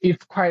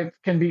it's quite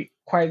can be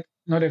quite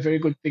not a very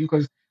good thing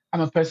because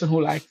I'm a person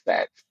who likes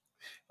that.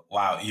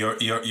 Wow,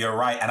 you're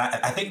right, and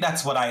I think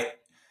that's why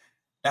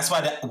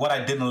what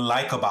I didn't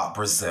like about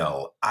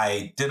Brazil.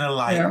 I didn't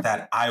like Yeah.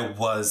 that I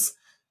was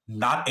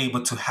not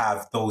able to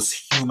have those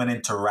human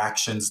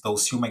interactions,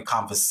 those human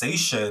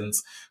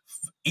conversations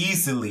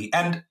easily.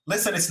 And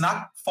listen, it's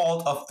not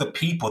fault of the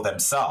people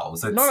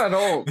themselves. Not It's at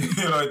all.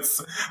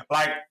 it's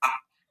like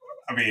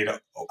I mean,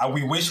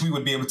 we wish we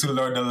would be able to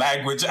learn the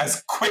language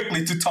as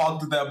quickly to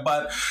talk to them,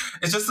 but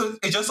it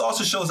just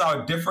also shows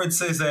our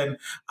differences and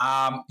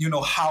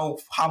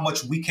how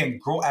much we can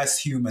grow as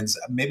humans.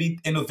 Maybe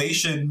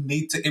innovation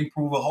need to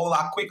improve a whole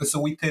lot quicker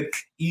so we could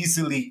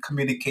easily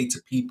communicate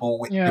to people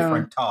with Yeah.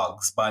 different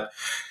tongues. But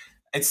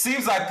it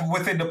seems like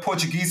within the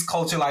Portuguese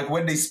culture, like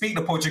when they speak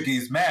the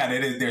Portuguese, man,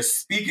 it is they're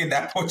speaking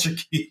that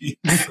Portuguese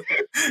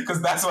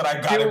because that's what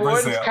I got You in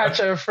won't Brazil. catch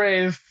a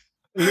phrase,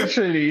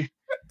 literally.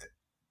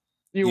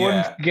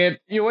 Yeah.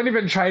 You won't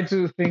even try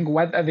to think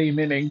what are they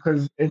meaning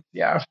because it's,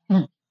 yeah.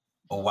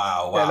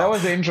 Wow. Yeah, that Wow.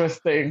 was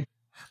interesting.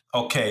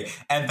 Okay,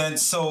 and then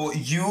so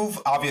you've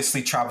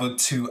obviously traveled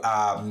to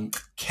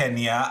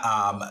Kenya.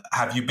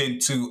 Have you been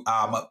to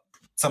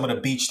some of the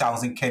beach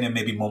towns in Kenya?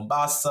 Maybe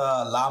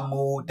Mombasa,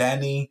 Lamu,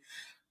 Dani.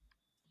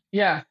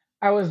 Yeah,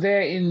 I was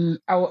there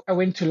I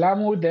went to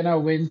Lamu, then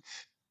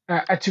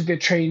I took the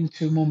train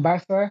to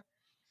Mombasa,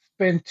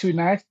 spent 2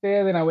 nights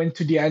there, then I went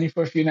to Diani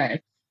for a few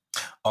nights.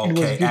 It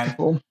was Okay, and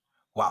beautiful.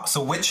 wow.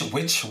 So which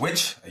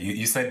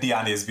you said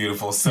Diani is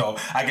beautiful. So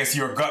I guess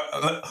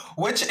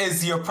which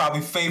is your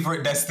probably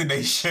favorite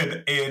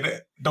destination in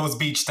those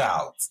beach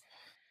towns?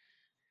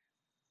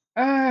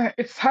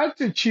 It's hard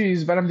to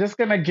choose, but I'm just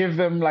gonna give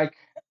them like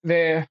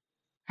the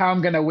how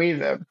I'm gonna weigh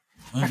them.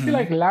 I feel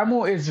like Mm-hmm.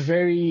 Lamu is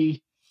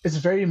very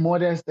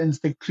modest and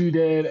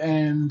secluded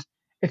and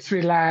it's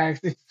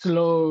relaxed, it's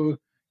slow.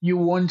 You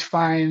won't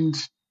find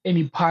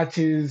any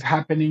parties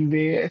happening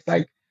there. It's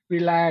like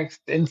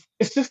relaxed and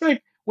it's just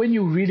like when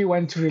you really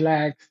want to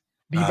relax,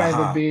 be Uh by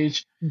the huh.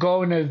 beach,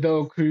 go on a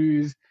dog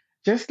cruise,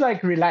 just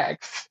like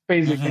relax,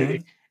 basically.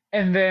 Mm-hmm.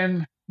 And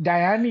then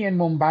Diani and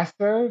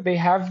Mombasa, they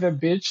have the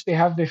beach, they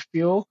have the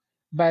feel,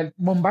 but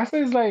Mombasa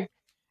is like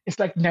it's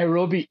like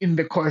Nairobi in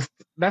the coast.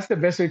 That's the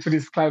best way to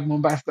describe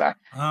Mombasa.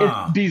 It's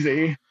Ah.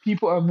 busy,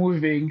 people are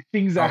moving,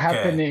 things are Okay.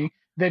 happening,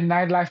 the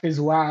nightlife is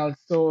wild.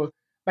 So,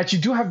 but you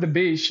do have the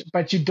beach,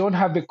 but you don't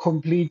have the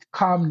complete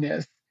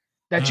calmness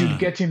that you'd Mm.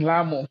 get in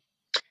Lamu.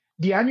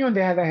 Diani, on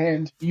the other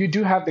hand, you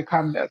do have the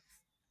calmness,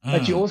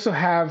 but you Mm. also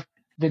have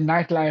the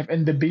nightlife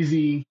and the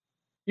busy,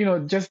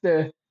 just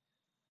the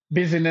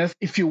busyness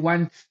if you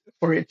want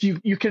for it.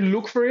 You can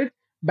look for it,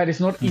 but it's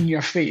not in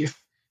your face.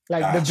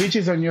 Like the Gotcha. beach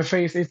is on your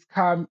face. It's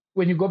calm.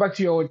 When you go back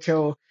to your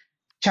hotel,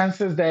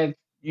 chances that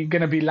you're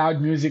gonna be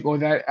loud music or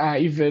that are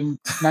even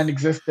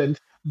non-existent.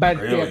 But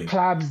there are Really.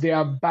 clubs, there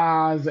are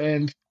bars,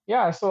 and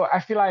yeah. So I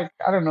feel like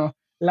I don't know.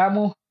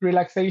 Lamu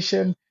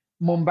relaxation,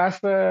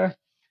 Mombasa.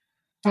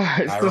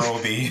 It's just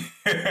Nairobi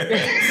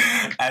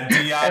and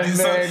Diani. and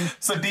then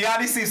So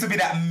Diani seems to be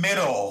that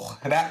middle,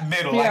 like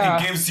it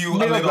yeah, gives you a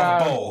middle little of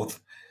ground. both.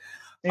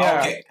 Yeah,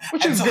 Okay,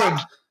 which and is so good.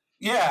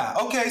 yeah,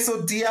 okay,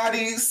 so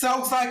Diani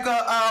sounds like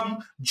a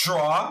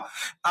draw.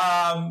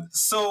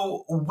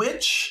 So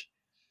which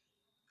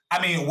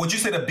I mean, would you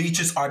say the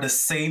beaches are the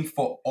same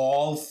for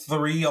all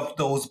three of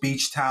those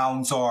beach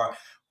towns, or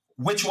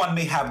which one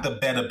may have the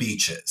better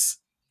beaches?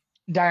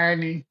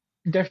 Diani,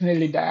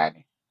 definitely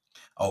Diani.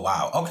 Oh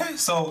wow. Okay.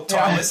 So to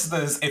our Yeah.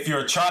 listeners, if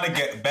you're trying to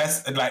get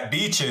best like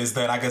beaches,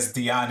 then I guess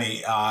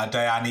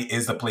Diani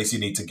is the place you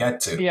need to get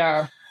to.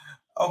 Yeah.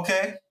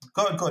 Okay.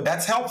 Good, good.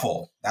 That's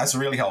helpful. That's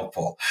really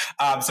helpful.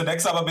 So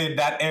next time I'm in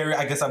that area,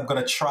 I guess I'm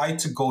gonna try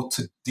to go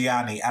to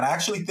Diani. And I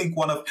actually think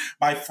one of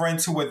my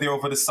friends who were there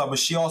over the summer,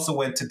 she also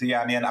went to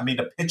Diani. And I mean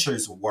the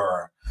pictures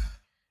were,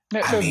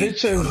 I The mean,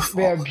 beaches,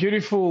 they beautiful. are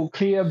beautiful,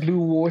 clear blue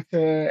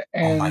water,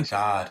 Oh my and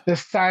God. the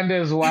sand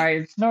is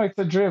white. No, it's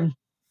a dream.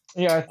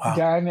 Yeah, Wow.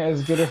 Diana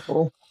is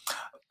beautiful.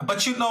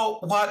 But you know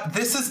what?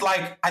 This is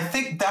like, I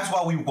think that's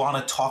why we want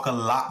to talk a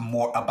lot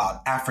more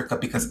about Africa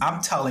because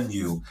I'm telling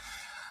you,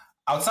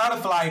 outside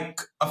of like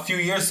a few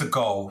years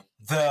ago,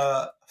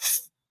 the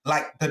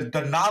like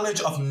the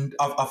knowledge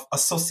of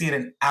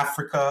associating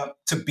Africa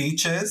to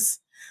beaches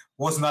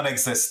was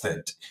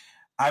non-existent.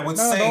 I would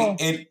No, say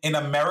no. in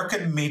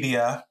American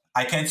media,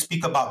 I can't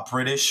speak about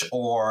British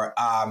or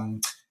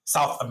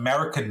South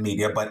American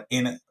media, but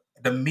in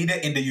the media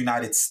in the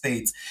United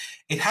States,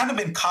 it hadn't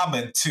been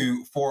common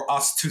to for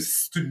us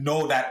to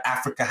know that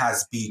Africa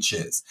has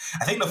beaches.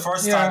 I think the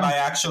first time Yeah, I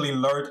actually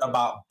learned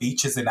about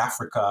beaches in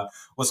Africa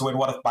was when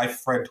one of my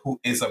friend who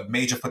is a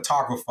major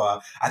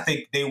photographer, I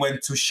think they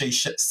went to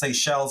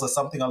Seychelles or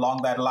something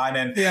along that line,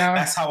 and yeah.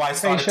 that's how I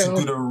started to do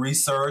Facial. the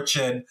research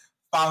and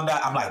found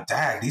out. I'm like,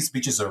 dang, these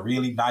beaches are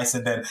really nice.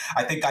 And then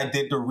I think I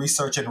did the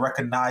research and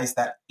recognized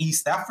that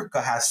East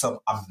Africa has some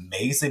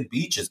amazing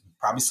beaches,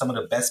 probably some of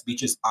the best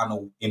beaches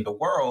in the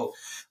world.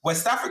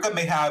 West Africa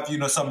may have,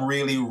 some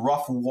really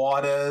rough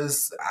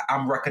waters.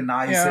 I'm Yeah,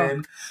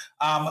 recognizing,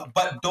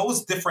 but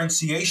those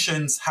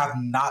differentiations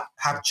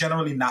have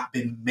generally not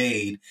been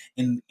made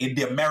in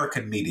the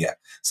American media.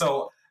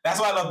 So that's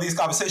why I love these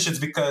conversations,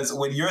 because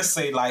when you're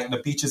saying like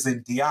the beaches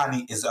in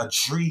Diani is a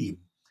dream,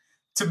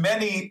 to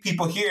many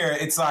people here,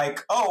 it's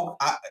like, oh,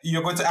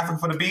 you're going to Africa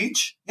for the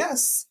beach?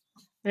 Yes,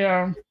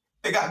 yeah.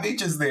 they got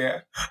beaches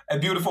there and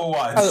beautiful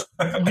Uh,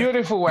 ones.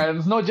 Beautiful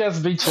ones, not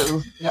just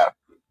beaches. Yeah.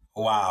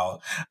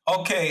 Wow.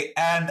 Okay,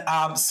 and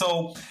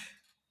so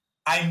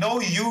I know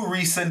you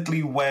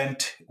recently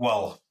went.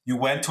 Well, you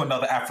went to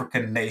another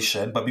African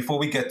nation, but before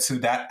we get to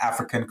that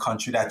African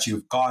country that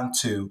you've gone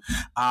to,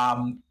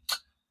 um,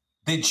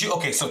 did you?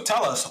 Okay, so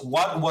tell us,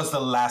 what was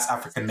the last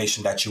African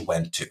nation that you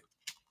went to?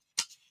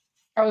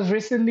 I was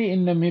recently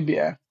in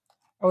Namibia.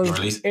 I You was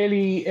released.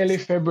 early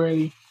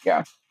February.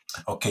 Yeah.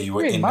 Okay, you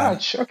were We're in in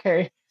March.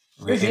 Okay.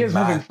 you were This in year's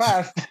moving March.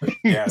 fast.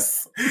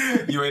 Yes,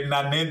 you're in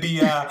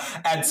Namibia,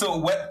 and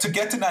so to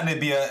get to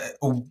Namibia,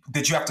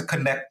 did you have to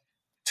connect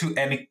to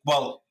any?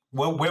 Well,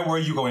 where were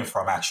you going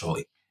from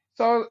actually?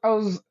 So I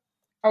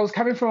was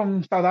coming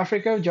from South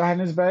Africa,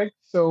 Johannesburg.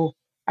 So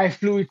I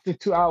flew it the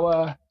 2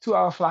 hour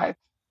flight.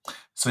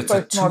 So it's So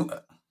a it's not two.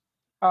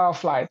 our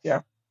flight,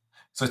 yeah.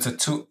 So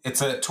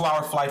It's a 2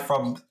 hour flight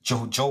from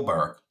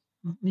Joburg.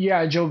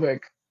 Yeah,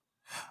 Joburg.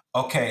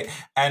 Okay,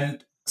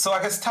 and so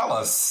I guess tell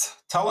us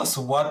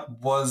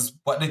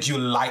what did you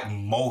like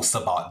most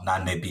about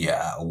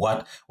Namibia?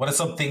 What are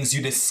some things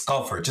you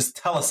discovered? Just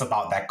tell us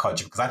about that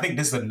country, because I think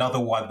this is another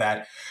one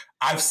that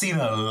I've seen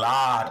a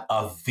lot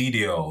of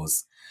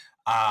videos,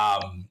 a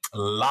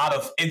lot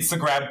of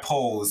Instagram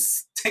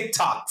posts,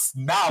 TikToks.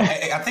 Now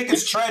I think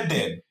it's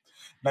trending.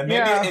 Namibia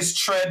Yeah, is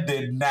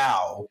trending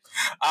now.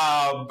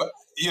 Um,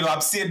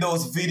 I'm seeing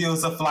those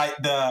videos of like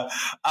the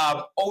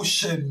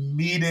ocean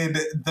meeting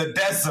the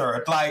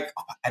desert, like,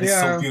 and it's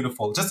so yeah.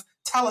 beautiful. Just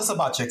tell us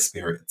about your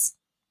experience.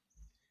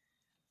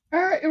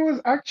 It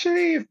was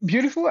actually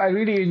beautiful. I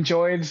really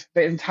enjoyed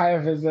the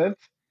entire visit.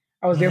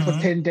 I was there for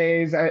Mm-hmm. 10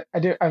 days.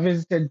 I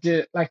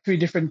visited like three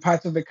different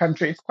parts of the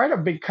country. It's quite a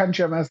big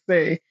country, I must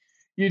say.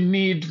 You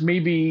need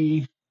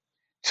maybe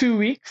 2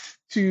 weeks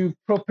to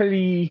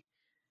properly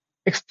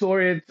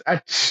explore it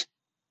at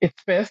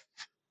its best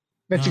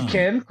that you Mm.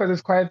 can, because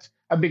it's quite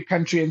a big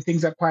country and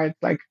things are quite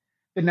like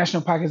the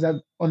national park is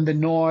on the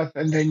north,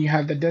 and then you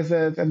have the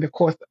deserts and the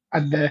coast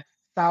at the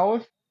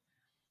south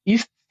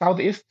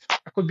southeast.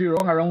 I could be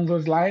wrong around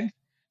those lines.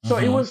 So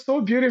it Mm-hmm. was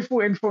so beautiful.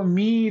 And for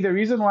me, the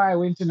reason why I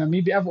went to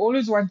Namibia, I've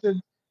always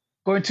wanted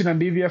going to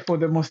Namibia for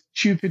the most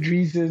stupid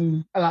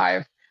reason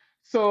alive.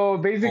 So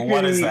Well,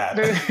 what is basically,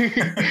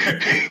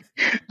 that?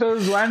 there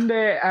was one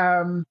day,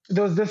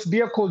 there was this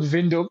beer called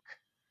Vinduk.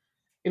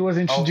 It was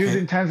introduced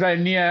in Okay.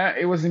 Tanzania.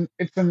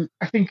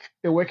 I think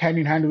they work hand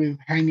in hand with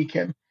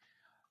Heineken.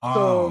 So,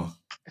 Oh.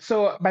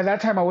 so by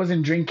that time I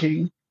wasn't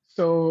drinking.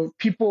 So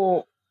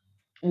people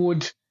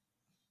would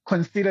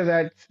consider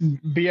that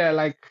beer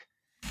like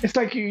it's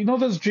like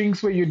those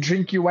drinks where you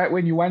drink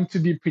when you want to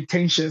be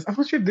pretentious. I'm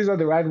not sure if these are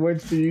the right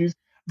words to use,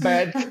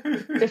 but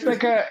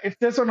it's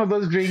just one of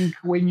those drink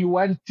when you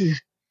want to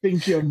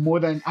think you're more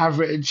than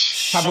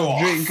average type Show of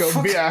drink off.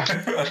 of beer.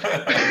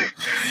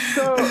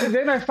 So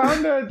then I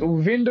found out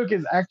Windhoek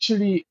is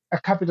actually a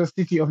capital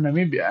city of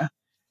Namibia.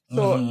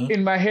 So Mm-hmm.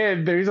 in my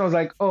head, the reason I was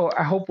like, oh,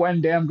 I hope one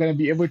day I'm gonna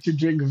be able to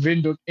drink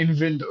Windhoek in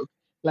Windhoek,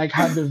 like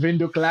have the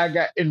Windhoek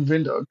lager in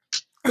Windhoek.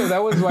 So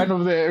that was one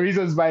of the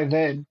reasons by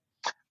then.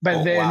 But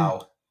Oh, then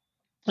wow.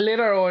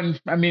 later on,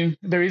 I mean,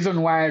 the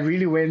reason why I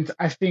really went,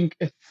 I think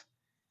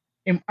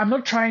I'm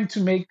not trying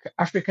to make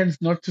Africans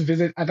not to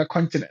visit other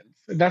continents.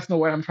 That's not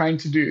what I'm trying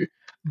to do.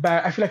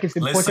 But I feel like it's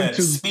important Listen,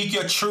 to speak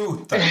your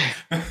truth.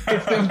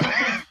 it's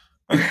imp-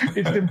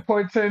 it's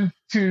important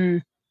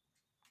to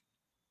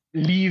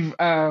leave.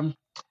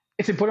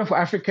 It's important for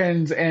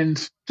Africans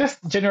and just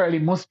generally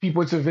most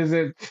people to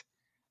visit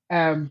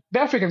the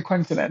African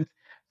continent.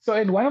 So,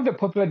 in one of the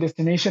popular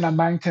destinations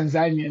among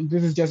Tanzanians,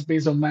 this is just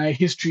based on my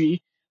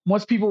history.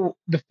 Most people,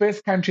 the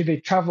first country they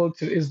travel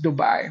to is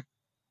Dubai,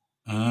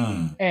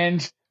 Mm.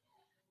 and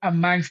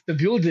amongst the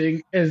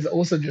building is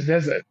also the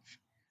desert.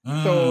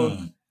 So,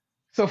 Mm.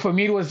 so for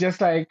me, it was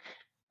just like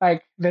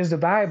there's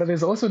Dubai, but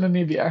there's also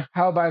Namibia.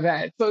 How about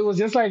that? So it was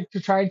just like to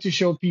try to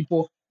show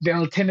people the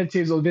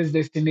alternatives of these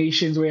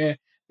destinations where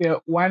they're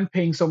one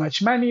paying so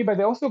much money, but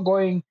they're also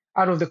going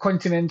out of the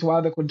continent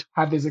while they could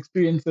have these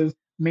experiences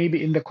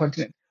maybe in the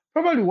continent.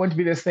 Probably won't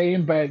be the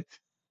same, but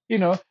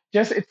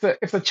just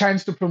it's a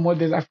chance to promote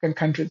these African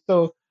countries.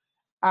 So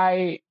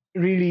I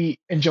really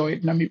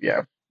enjoyed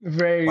Namibia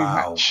very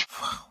Wow. much.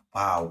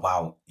 Wow,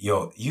 wow.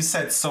 Yo, you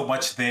said so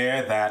much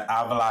there that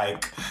wow,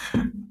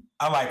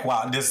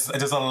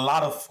 there's a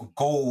lot of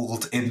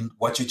gold in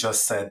what you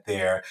just said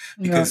there.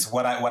 Yeah, Because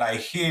what I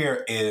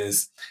hear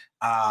is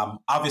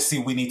obviously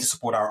we need to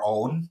support our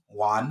own,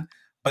 one,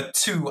 but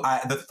two,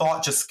 the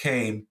thought just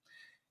came,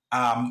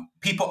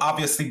 people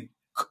obviously,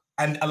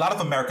 and a lot of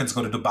Americans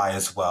go to Dubai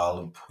as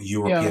well, yeah,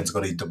 Europeans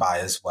go to Dubai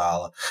as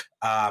well.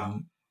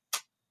 Um,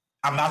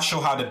 I'm not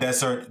sure how the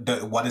desert,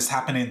 what is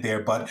happening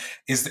there, but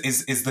is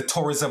the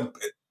tourism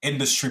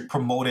industry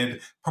promoting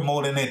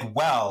it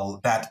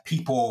well, that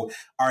people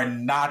are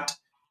not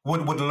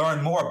would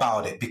learn more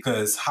about it,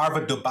 because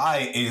Harvard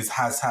Dubai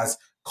has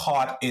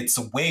caught its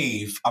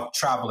wave of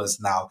travelers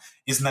now.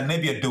 Is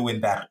Namibia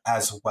doing that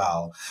as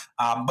well?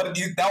 But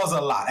that was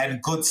a lot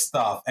and good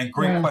stuff and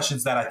great yeah.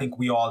 questions that I think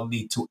we all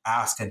need to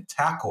ask and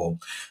tackle.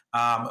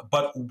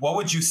 But what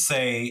would you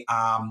say?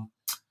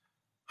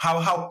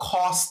 How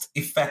cost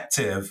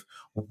effective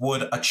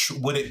would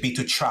it be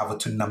to travel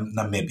to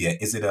Namibia?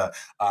 Is it a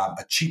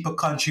cheaper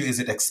country? Is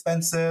it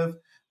expensive?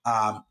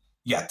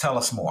 Yeah, tell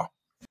us more.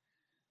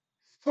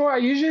 So I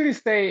usually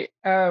say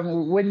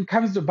when it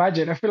comes to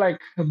budget, I feel like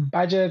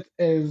budget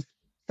is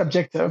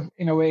subjective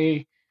in a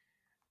way.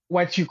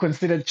 What you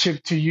consider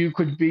cheap to you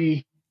could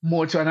be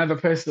more to another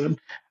person.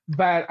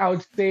 But I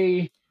would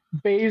say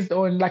based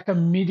on like a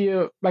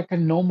media, like a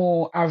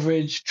normal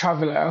average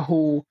traveler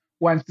who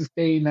wants to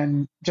stay in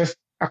and just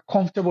a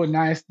comfortable,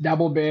 nice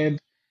double bed,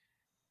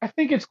 I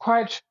think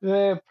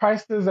the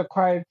prices are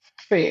quite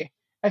fair.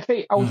 I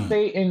would Mm,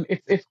 say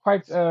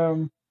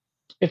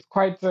it's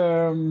quite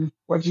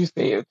what do you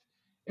say it?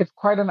 It's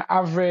quite an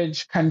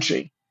average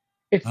country.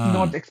 It's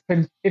not mm,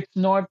 expensive. It's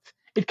not.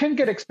 It can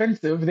get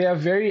expensive. There are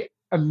very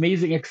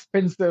amazing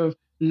expensive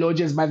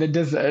lodges by the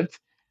desert,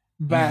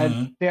 but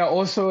mm-hmm. there are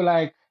also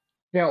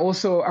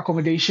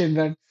accommodation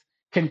that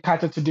can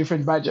cater to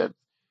different budgets.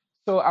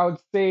 So I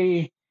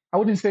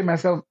wouldn't say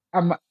myself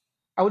I'm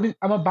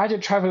a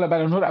budget traveler,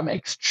 but I'm not an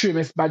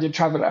extremist budget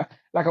traveler.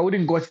 Like I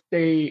wouldn't go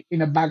stay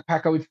in a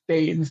backpacker with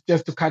stays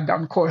just to cut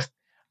down costs.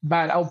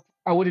 But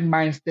I wouldn't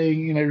mind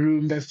staying in a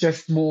room that's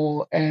just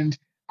small and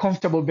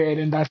comfortable bed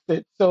and that's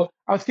it. So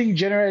I think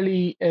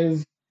generally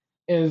is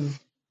it's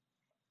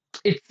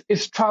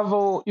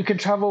travel. You can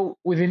travel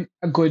within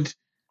a good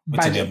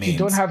Within your budget. You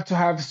don't means. have to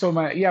have so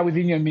much, yeah,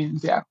 within your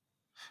means, yeah.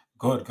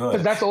 Good, Because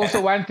good. that's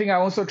also one thing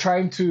I'm also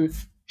trying to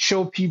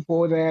show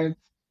people that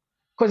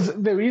because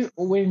there is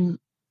when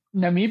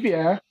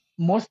Namibia,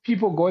 most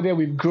people go there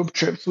with group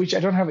trips, which I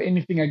don't have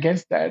anything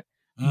against that.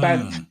 But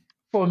Mm,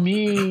 for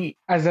me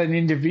as an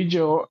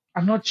individual,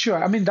 I'm not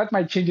sure. I mean, that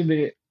might change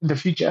in the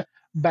future.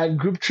 But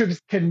group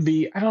trips can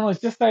be, I don't know,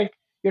 it's just like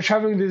you're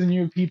traveling with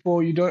new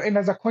people. You don't, and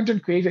as a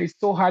content creator, it's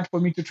so hard for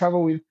me to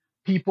travel with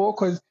people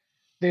because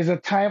there's a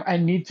time I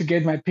need to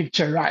get my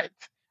picture right.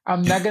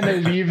 I'm not gonna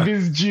leave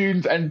these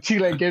dunes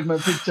until I get my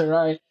picture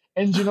right.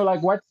 And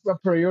like what's a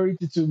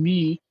priority to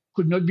me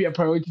could not be a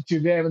priority to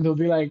them. And they'll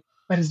be like,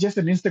 but it's just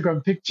an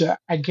Instagram picture.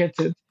 I get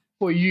it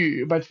for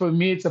you. But for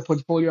me, it's a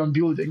portfolio I'm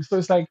building. So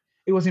it's like,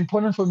 it was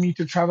important for me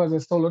to travel as a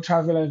solo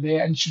traveler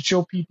there and to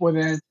show people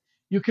that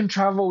you can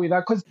travel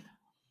without, because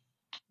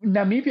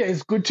Namibia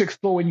is good to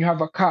explore when you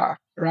have a car,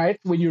 right?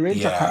 When you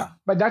rent a car. yeah.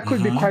 But that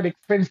could be Mm-hmm. quite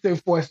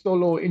expensive for a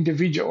solo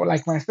individual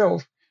like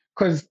myself,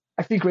 because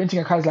I think renting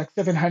a car is like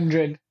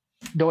 $700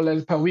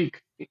 per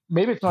week.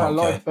 Maybe it's not a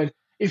lot, Okay. but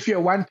if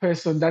you're one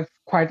person, that's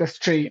quite a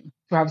strain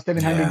to have Yeah.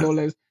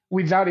 $700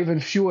 without even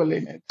fuel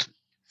in it.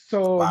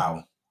 So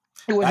Wow.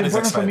 it was That is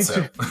important for me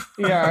to, expensive.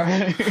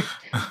 yeah.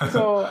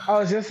 So I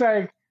was just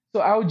like,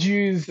 so I would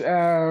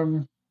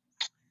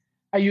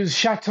I use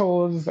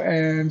shuttles,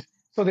 and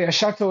so there are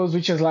shuttles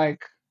which is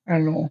like I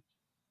don't know,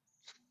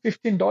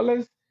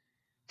 $15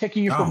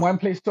 taking you from Oh. one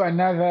place to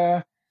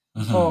another. Oh,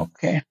 Mm-hmm.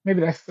 okay,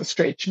 maybe that's a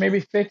stretch.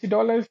 Maybe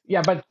 $30.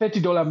 Yeah, but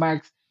 $30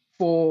 max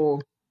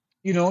for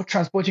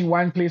transporting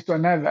one place to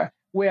another.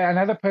 Where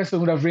another person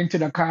would have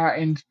rented a car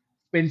and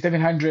spent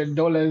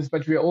 $700,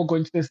 but we're all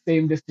going to the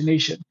same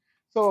destination.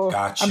 So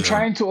Got I'm you.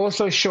 trying to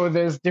also show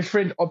there's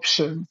different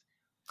options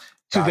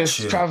to Got this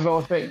you.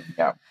 travel thing.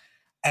 Yeah.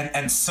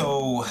 And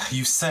so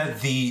you said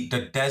the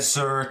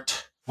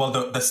desert, well,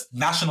 the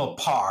national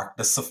park,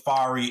 the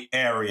safari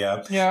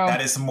area, Yeah. that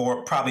is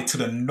more probably to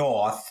the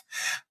north,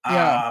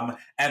 Yeah.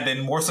 and then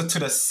more so to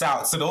the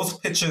south. So those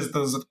pictures,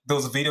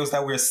 those videos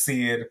that we're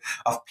seeing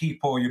of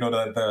people,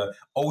 the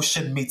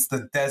ocean meets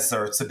the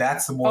desert. So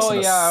that's more Oh so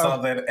the yeah.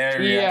 southern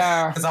area,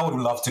 Yeah. because I would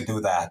love to do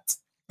that.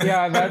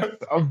 Yeah, that's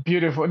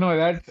beautiful. No,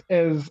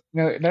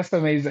 that's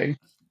amazing.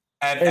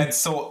 And It's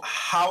so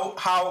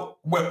how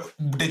well,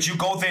 did you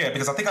go there?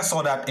 Because I think I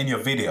saw that in your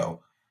video.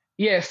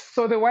 Yes.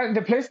 So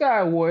the place that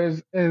I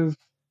was is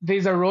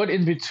there's a road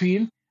in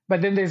between, But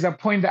then there's a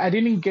point that I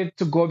didn't get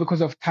to go because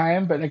of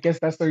time, but I guess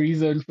that's the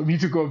reason for me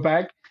to go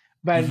back.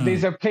 But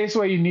there's Hmm. a place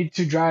where you need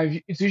to drive.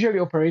 It's usually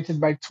operated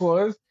by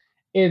tours.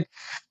 It's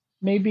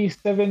maybe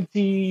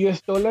 70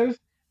 US dollars.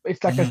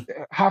 It's like a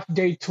Hmm. half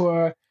day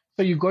tour.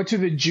 So you go to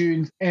the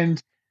dunes, and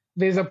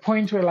there's a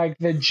point where like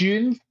the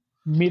dunes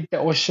meet the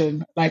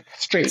ocean like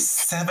straight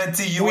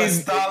 70 US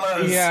with,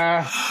 dollars.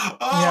 yeah,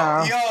 Oh,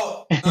 yeah,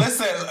 yo,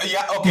 listen.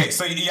 Yeah, okay.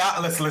 So, yeah,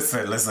 let's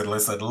listen. Linda,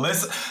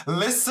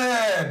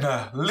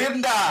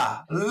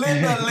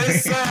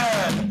 listen.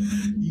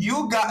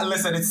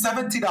 Listen, it's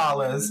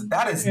 $70.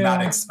 That is not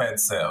yeah,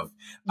 expensive.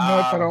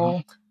 not at Um,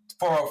 all.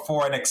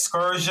 for an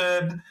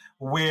excursion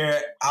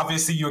where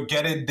obviously you're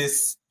getting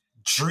this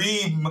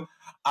dream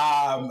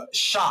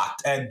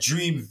shot and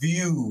dream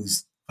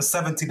views for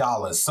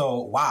 $70. So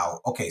wow,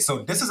 okay,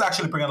 so this is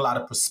actually bringing a lot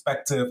of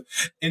perspective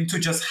into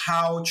just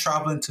how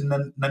traveling to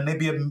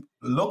Namibia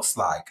looks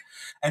like.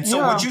 And so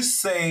would Yeah, you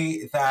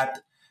say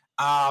that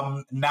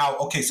now,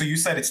 okay, so you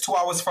said it's 2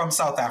 hours from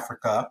South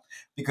Africa,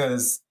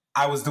 because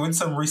I was doing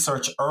some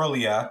research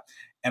earlier,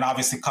 and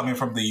obviously coming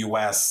from the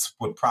US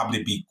would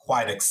probably be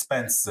quite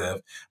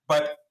expensive.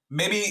 But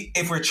maybe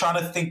if we're trying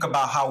to think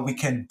about how we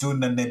can do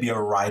Namibia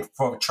right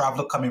for a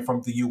traveler coming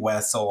from the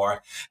US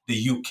or the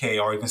UK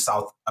or even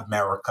South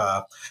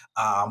America,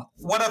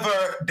 whatever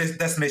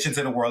destinations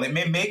in the world, it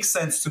may make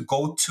sense to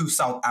go to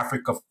South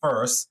Africa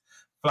first.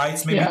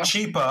 Flights may be yeah,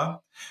 cheaper,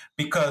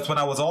 because when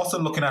I was also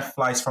looking at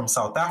flights from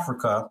South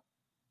Africa,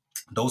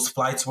 those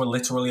flights were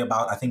literally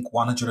about, I think,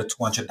 100 or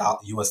 200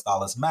 US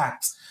dollars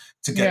max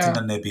to get to yeah.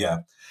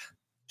 Namibia.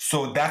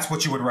 So that's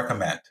what you would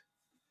recommend.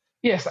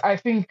 Yes, I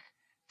think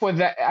for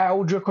that, I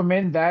would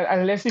recommend that,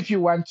 unless if you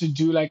want to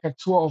do like a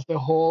tour of the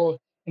whole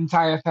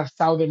entire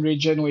southern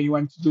region where you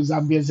want to do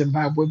Zambia,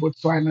 Zimbabwe,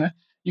 Botswana,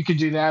 you could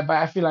do that. But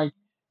I feel like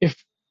if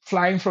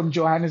flying from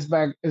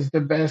Johannesburg is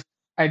the best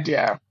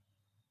idea.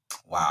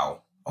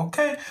 Wow.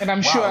 Okay. And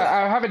I'm sure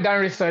Wow. I haven't done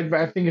research, but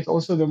I think it's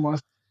also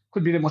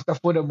could be the most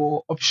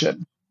affordable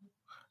option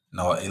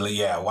No,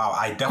 yeah, wow.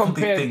 I definitely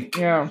compared, think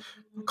yeah,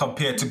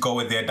 compared to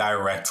going there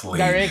directly.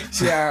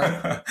 direct,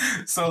 yeah,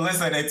 So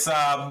listen, it's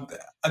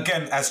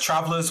again, as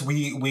travelers,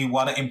 we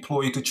want to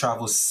implore you to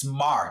travel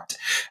smart.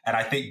 And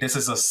I think this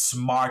is a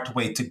smart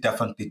way to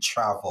definitely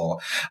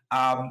travel.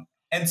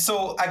 And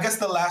so I guess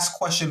the last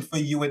question for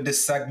you in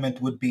this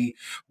segment would be,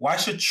 why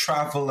should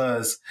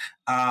travelers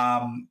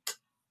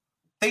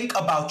think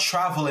about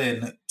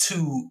traveling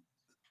to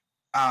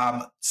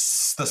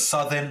the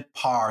southern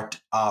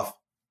part of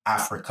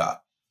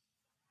Africa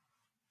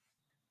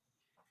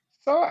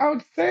so I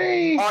would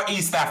say, or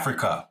East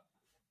Africa?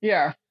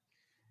 yeah,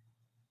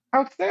 I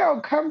would say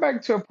I'll come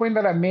back to a point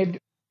that I made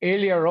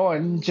earlier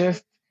on.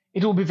 Just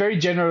it will be very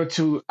general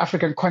to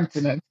African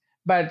continent,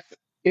 but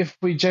if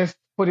we just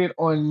put it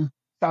on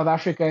South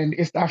Africa and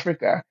East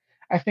Africa,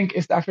 I think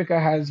East Africa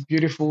has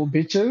beautiful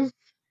beaches,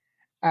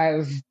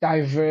 as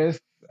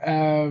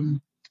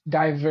um,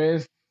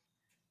 diverse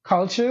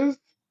cultures,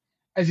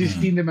 as you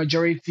see in the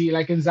majority.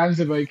 Like in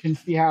Zanzibar, you can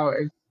see how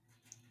it's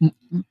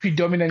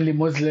predominantly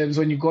Muslims.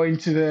 When you go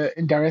into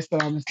in Dar es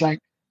Salaam, it's like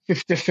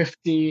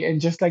 50-50,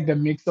 and just like the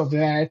mix of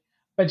that.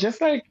 But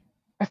just like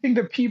I think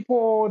the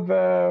people,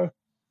 the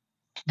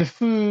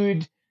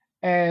food,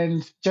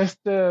 and just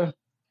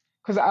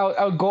because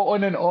I'll go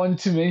on and on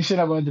to mention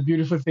about the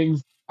beautiful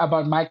things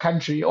about my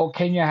country or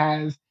Kenya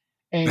has,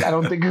 and I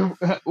don't think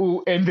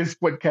we'll end this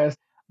podcast.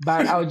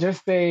 But I'll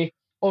just say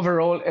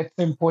overall, it's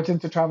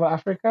important to travel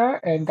Africa,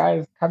 and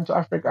guys, come to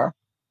Africa.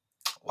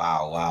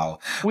 Wow, wow.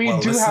 We Well,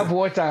 do have listen.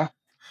 water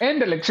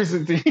and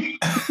electricity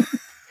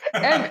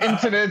and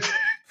internet.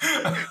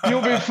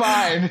 You'll be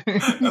fine.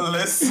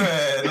 Listen,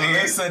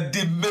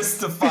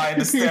 demystify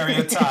the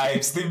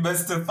stereotypes,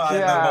 demystify them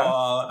Yeah.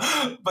 all.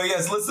 But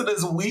yes,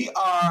 listeners, we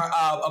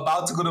are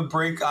about to go to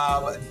break.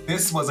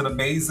 This was an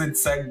amazing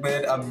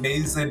segment,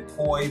 amazing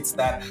points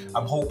that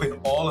I'm hoping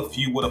all of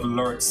you would have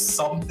learned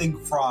something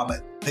from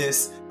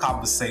this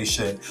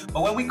conversation.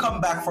 But when we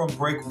come back from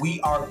break, we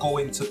are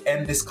going to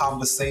end this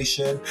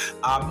conversation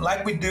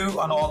like we do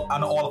on all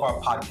of our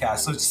podcasts.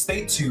 So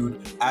stay tuned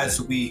as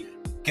we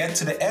get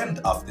to the end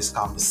of this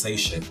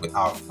conversation with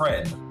our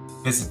friend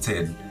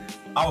visiting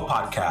our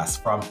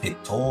podcast from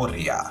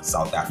Pretoria,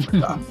 South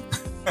Africa.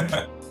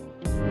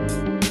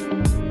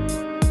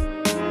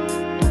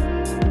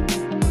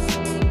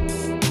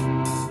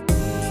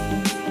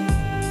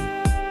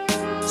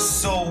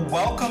 So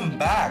welcome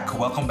back.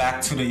 Welcome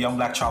back to the Young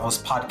Black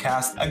Travels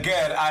podcast.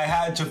 Again, I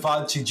had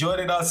Jovenchi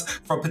joining us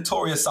from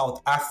Pretoria,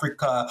 South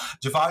Africa.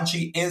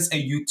 Jovenchi is a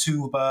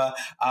YouTuber.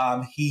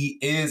 He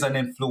is an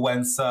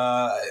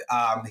influencer.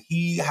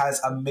 He has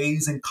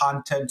amazing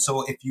content.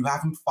 So if you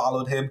haven't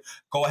followed him,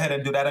 go ahead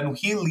and do that. And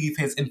he'll leave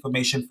his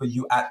information for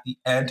you at the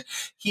end.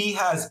 He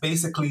has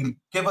basically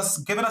given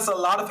us a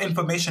lot of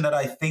information that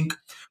I think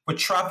for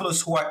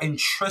travelers who are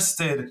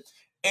interested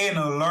in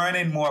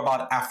learning more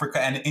about Africa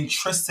and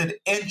interested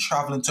in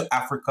traveling to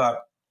Africa,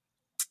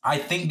 I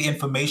think the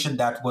information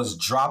that was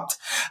dropped,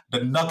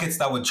 the nuggets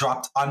that were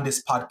dropped on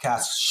this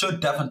podcast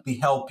should definitely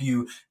help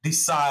you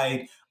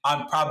decide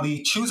on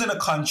probably choosing a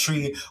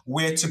country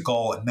where to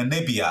go.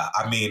 Namibia.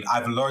 I mean,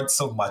 I've learned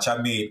so much. I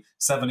made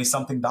 $70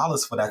 something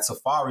for that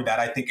safari that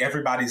I think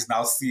everybody's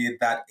now seeing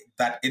that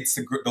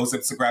Instagram, those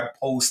Instagram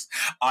posts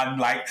on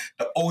like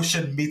the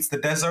ocean meets the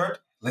desert.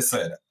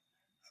 Listen,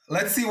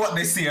 let's see what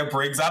this year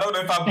brings. I don't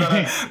know if I'm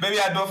gonna. Maybe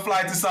I don't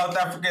fly to South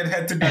Africa and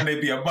head to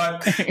Namibia.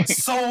 But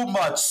so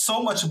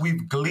much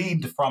we've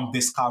gleaned from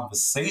this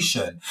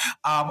conversation.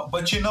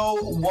 But you know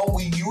what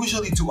we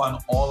usually do on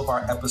all of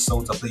our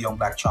episodes of the Young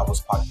Black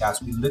Travelers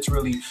podcast? We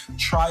literally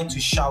try to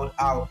shout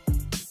out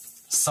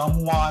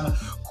someone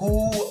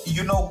who,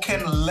 you know,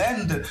 can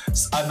lend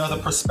another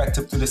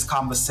perspective to this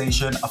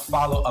conversation, a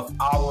follow of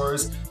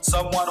ours,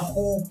 someone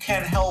who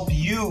can help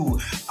you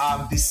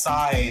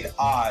decide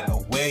on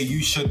where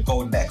you should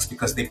go next,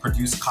 because they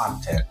produce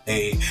content,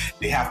 they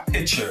have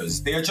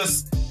pictures, they're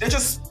just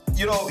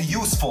you know,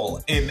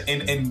 useful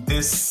in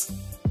this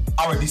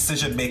our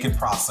decision making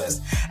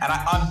process. And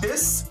on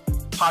this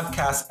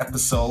podcast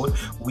episode,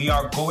 we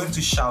are going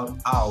to shout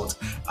out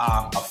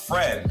a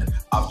friend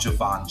of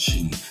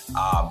Jovenchi,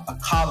 a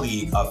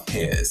colleague of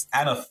his,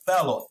 and a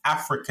fellow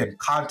African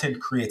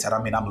content creator.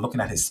 I mean, I'm looking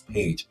at his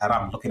page and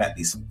I'm looking at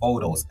these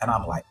photos and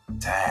I'm like,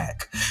 dang,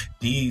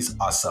 these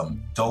are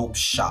some dope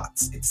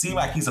shots. It seemed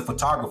like he's a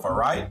photographer,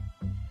 right?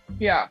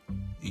 Yeah.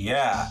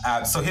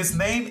 Yeah. So his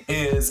name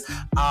is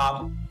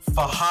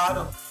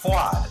Fahad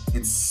Fuad.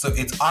 It's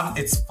Fahad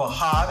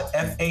Fahad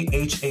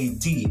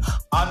 _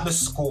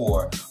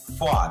 Fuad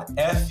Fuad.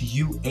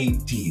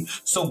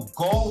 So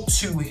go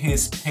to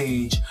his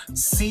page,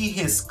 see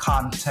his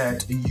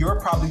content. You're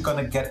probably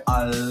gonna get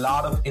a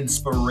lot of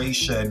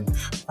inspiration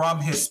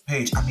from his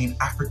page. I mean,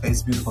 Africa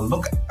is beautiful.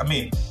 Look, I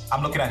mean,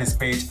 I'm looking at his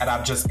page and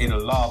I'm just in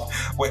love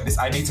with this.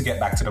 I need to get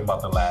back to the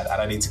motherland,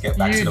 and I need to get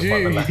back to the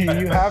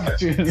motherland. You have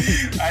to.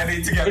 I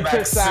need to get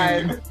back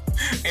soon.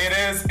 It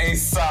is a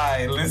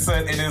sign.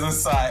 Listen, it is a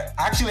sign.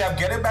 Actually, I'm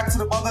getting back to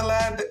the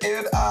motherland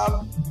in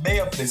May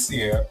of this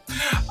year.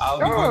 I'll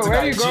be going to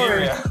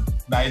Nigeria.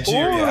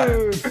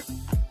 Nigeria.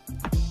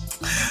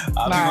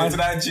 I'll be going to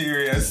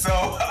Nigeria. So,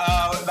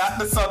 not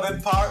the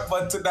southern part,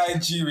 but to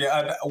Nigeria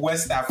and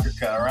West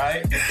Africa,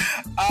 right?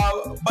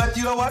 But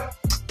you know what?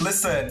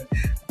 Listen,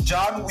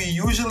 John, we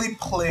usually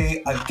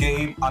play a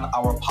game on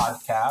our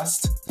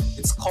podcast.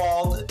 It's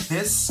called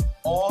This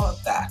or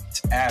That.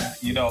 And,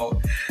 you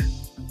know,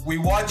 we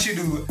want you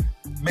to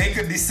make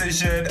a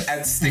decision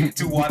and stick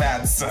to one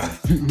answer.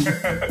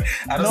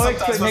 No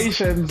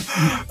explanations.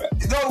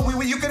 No,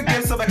 you can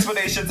give some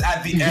explanations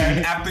at the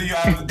end after you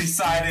have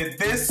decided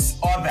this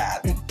or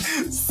that.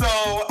 So,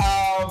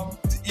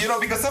 you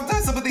know, because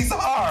sometimes some of these are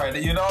hard,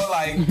 you know,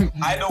 like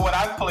I know when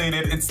I've played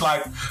it, it's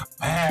like,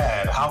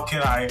 man, how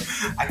can I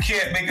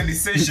can't make a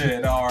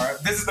decision, or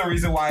this is the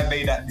reason why I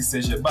made that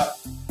decision. But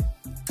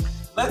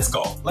let's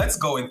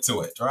go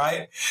into it,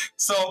 right?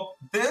 So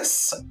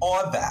this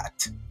or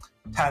that,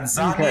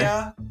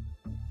 Tanzania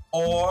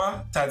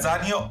or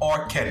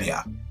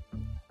Kenya?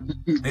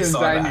 This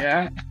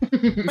Tanzania.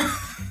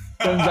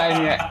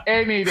 Tanzania,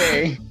 any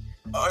day.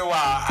 Oh,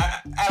 wow,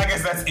 I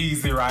guess that's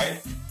easy,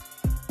 right?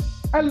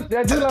 I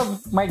do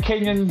love my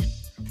Kenyan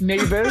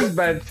neighbors,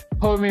 but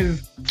home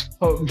is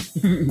home.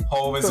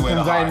 Home is so where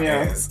Tanzania. The heart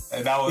is.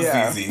 And that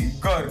was easy.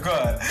 Good.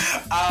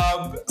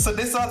 So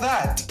this or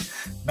that,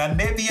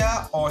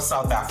 Namibia or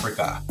South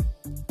Africa?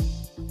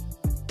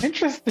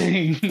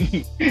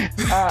 Interesting.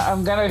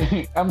 I'm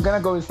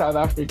gonna go with South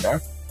Africa.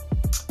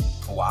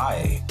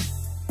 Why?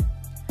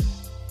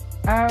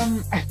 I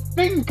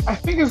think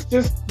it's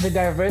just the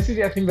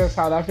diversity I think that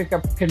South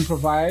Africa can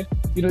provide.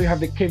 You know, you have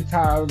the Cape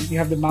Town, you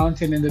have the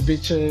mountain and the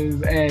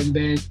beaches, and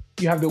then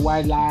you have the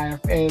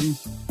wildlife, and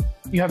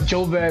you have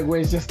Joburg, where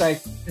it's just like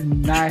a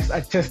nice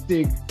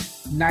artistic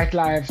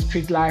nightlife,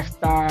 street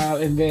lifestyle,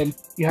 and then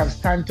you have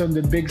Stanton,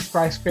 the big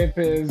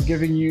skyscrapers,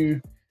 giving you,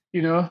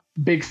 you know,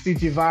 big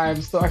city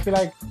vibes. So I feel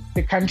like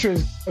the country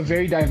is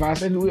very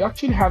diverse, and we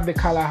actually have the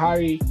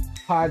Kalahari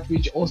part,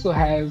 which also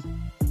has,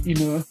 you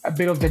know, a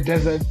bit of the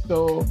desert.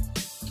 So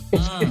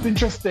it's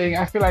interesting.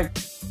 I feel like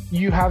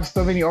you have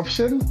so many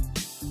options.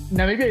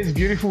 Namibia is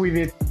beautiful with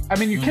it. I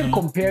mean, you can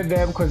compare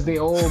them because they're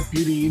all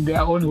beauty in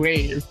their own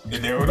ways.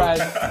 But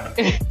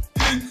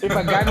if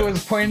a gun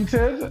was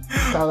pointed,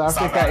 South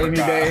Africa any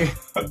day.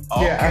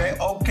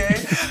 Okay.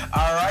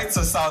 All right.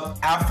 So South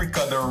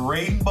Africa, the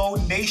Rainbow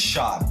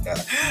Nation.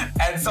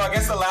 And so I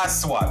guess the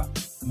last one,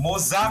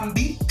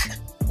 Mozambique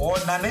or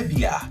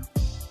Namibia?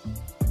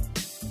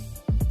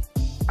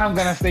 I'm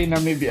gonna say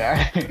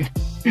Namibia.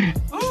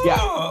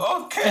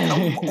 Ooh,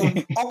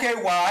 okay. Okay,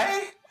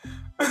 why?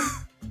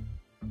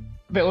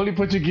 The only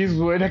Portuguese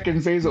word I can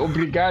say is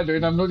obrigado,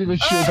 and I'm not even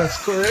sure that's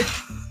correct.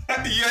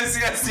 Yes.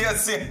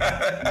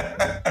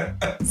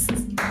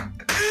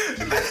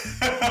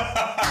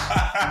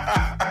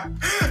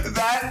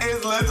 That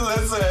is,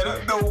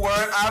 listen, the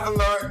word I've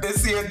learned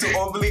this year to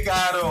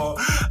obrigado.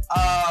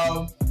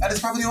 And it's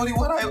probably the only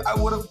one I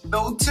would have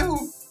known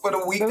too for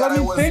the week that I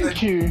was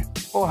thank you.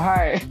 Oh,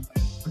 hi.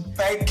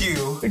 Thank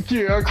you. Thank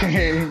you.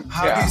 Okay.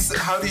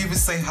 How do you even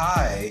say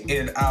hi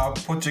in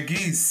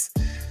Portuguese?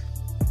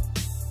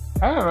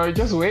 I don't know,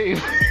 just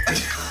wave.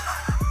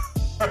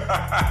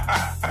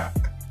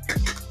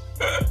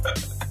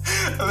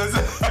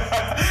 Listen,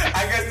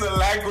 I guess the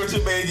language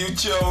made you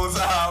chose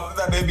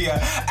Namibia.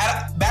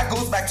 And that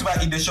goes back to my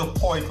initial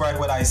point, right?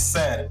 When I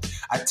said,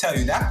 I tell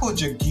you, that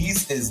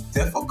Portuguese is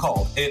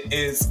difficult. It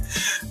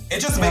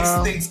just makes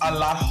things a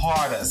lot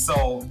harder.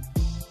 So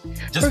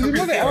just you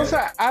know, they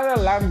also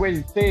other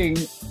language thing.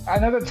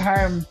 Another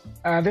time,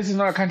 this is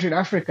not a country in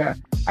Africa.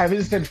 I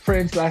visited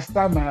France last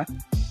summer.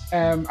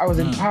 I was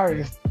in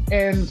Paris,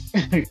 and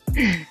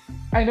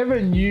I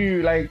never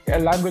knew like a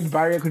language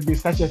barrier could be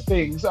such a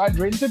thing. So I'd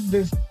rented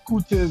this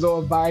scooters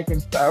or bike and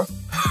stuff.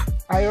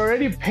 I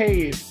already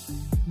paid,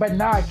 but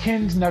now I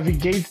can't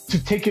navigate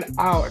to take it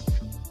out.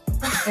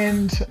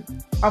 And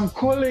I'm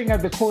calling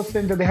at the call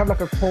center. They have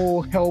like a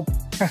call help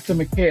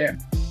customer care.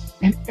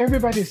 And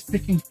everybody's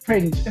speaking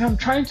French. And I'm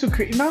trying to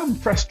create, now I'm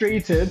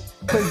frustrated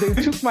because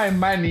they took my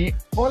money.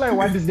 All I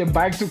want is the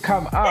bike to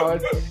come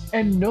out.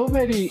 And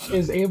nobody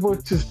is able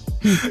to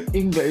speak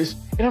English.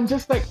 And I'm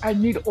just like, I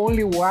need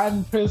only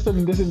one person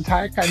in this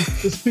entire country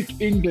to speak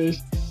English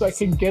so I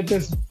can get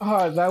this.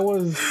 Oh, that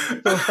was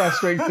so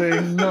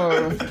frustrating.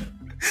 No.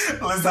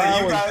 Listen, that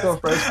you was guys, so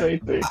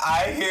frustrating.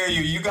 I hear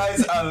you. You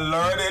guys are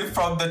learning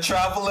from the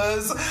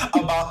travelers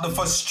about the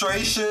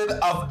frustration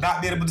of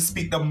not being able to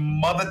speak the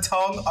mother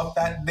tongue of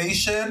that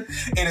nation.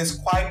 It is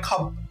quite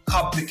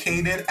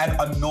complicated and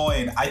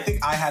annoying. I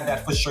think I had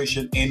that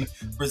frustration in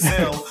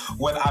Brazil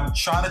when I'm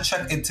trying to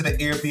check into the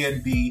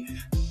Airbnb.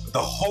 The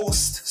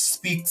host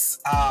speaks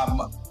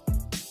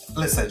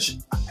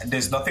listen,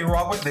 there's nothing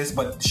wrong with this,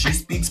 but she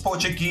speaks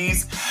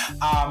Portuguese.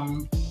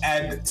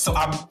 And so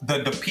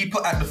the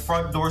people at the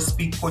front door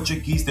speak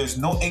Portuguese. There's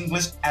no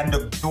English, and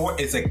the door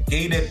is a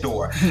gated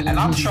door. And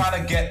I'm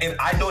trying to get in.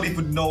 I don't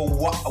even know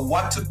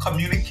what to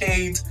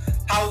communicate,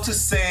 how to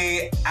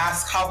say,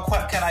 ask, how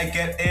can I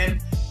get in?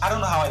 I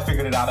don't know how I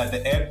figured it out at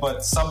the end,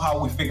 but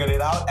somehow we figured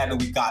it out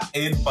and we got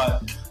in.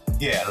 But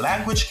yeah,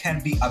 language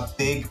can be a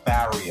big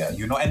barrier,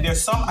 you know, and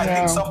there's I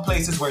think some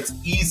places where it's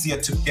easier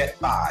to get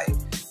by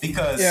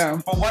because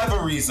for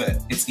whatever reason,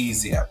 it's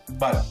easier.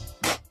 But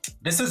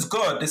this is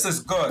good. This is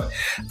good.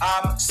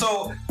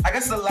 So I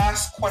guess the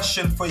last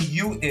question for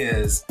you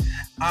is,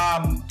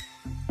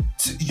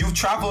 you've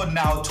traveled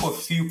now to a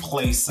few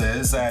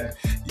places and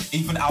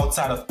even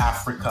outside of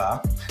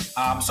Africa.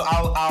 So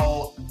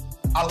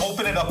I'll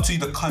open it up to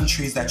the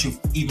countries that you've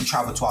even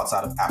traveled to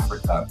outside of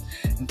Africa.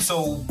 And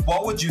so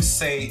what would you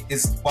say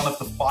is one of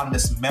the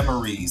fondest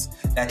memories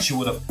that you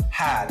would have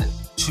had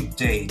to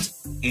date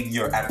in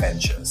your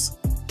adventures?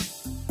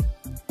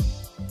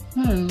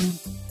 So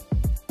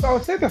I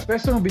would say the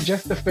first one would be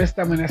just the first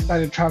time when I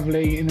started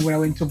traveling and when I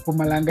went to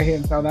Mpumalanga here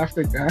in South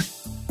Africa.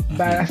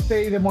 But I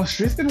say the most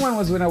recent one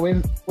was when I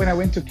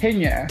went to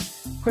Kenya.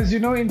 Because, you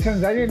know, in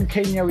Tanzania and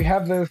Kenya, we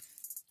have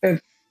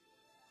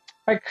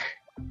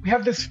we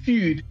have this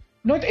feud.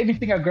 Not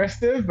anything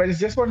aggressive, but it's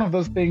just one of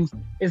those things.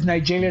 Is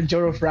Nigerian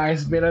jollof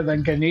rice better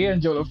than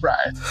Ghanaian jollof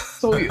rice?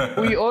 So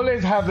we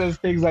always have those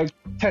things like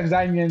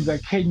Tanzanians or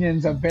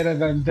Kenyans are better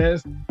than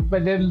this.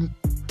 But then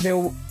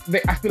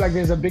I feel like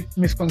there's a big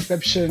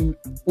misconception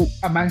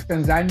amongst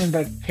Tanzanians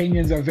that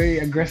Kenyans are very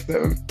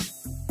aggressive.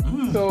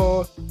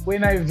 So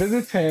when I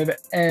visited,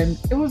 and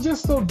it was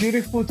just so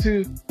beautiful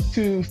to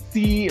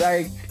see,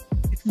 like,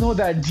 it's not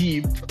that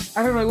deep.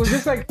 I don't know. It was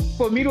just like,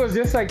 for me, it was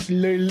just like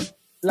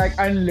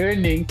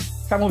unlearning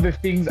some of the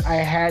things I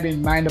had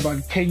in mind about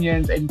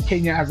Kenyans and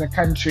Kenya as a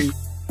country.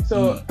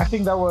 So I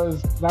think that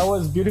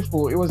was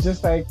beautiful. It was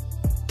just like,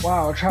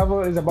 wow,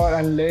 travel is about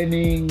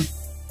unlearning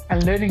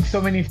so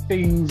many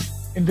things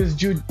in these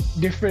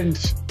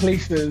different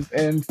places.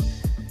 And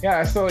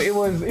yeah, so it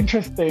was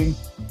interesting.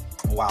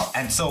 Wow.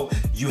 And so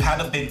you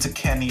hadn't been to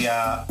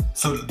Kenya.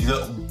 So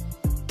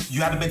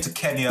you hadn't been to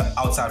Kenya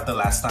outside of the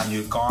last time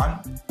you'd gone?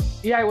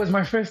 Yeah, it was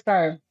my first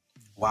time.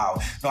 Wow.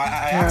 No, I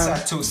asked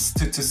that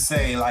to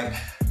say, like,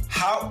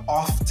 how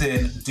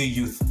often do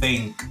you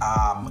think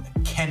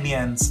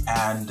Kenyans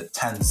and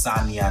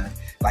Tanzanian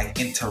like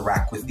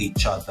interact with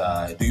each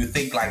other? Do you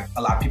think like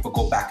a lot of people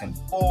go back and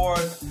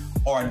forth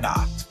or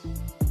not?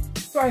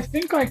 So I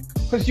think like,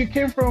 because you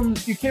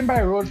came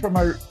by road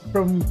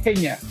from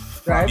Kenya,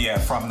 right?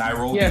 From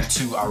Nairobi to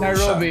Arusha.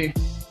 Nairobi.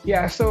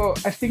 Yeah, so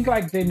I think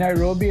like the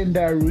Nairobi and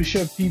the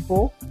Arusha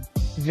people,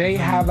 they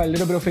have a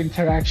little bit of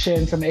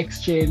interaction, some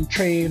exchange,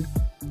 trade,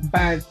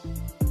 but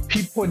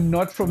people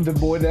not from the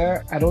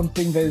border, I don't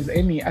think there's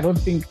any. I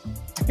think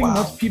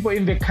most people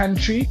in the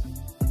country,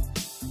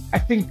 I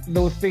think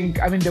they'll think,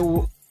 I mean,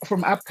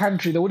 from up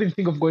country, they wouldn't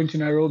think of going to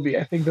Nairobi.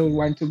 I think they would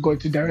want to go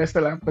to Dar es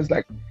Salaam because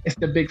like it's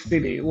the big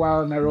city,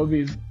 while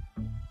Nairobi is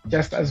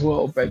just as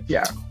well. But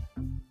yeah.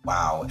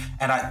 Wow.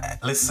 And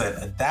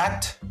listen,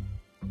 that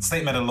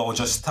statement alone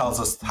just tells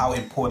us how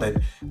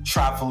important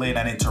traveling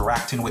and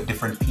interacting with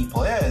different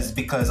people is,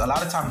 because a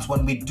lot of times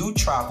when we do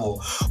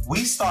travel,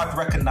 we start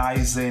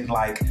recognizing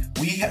like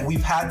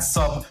we've had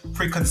some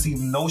preconceived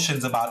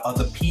notions about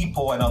other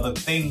people and other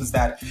things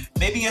that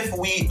maybe if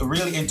we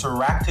really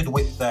interacted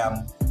with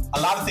them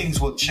a lot of things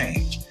will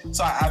change.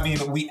 So, I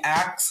mean, we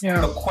ask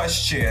the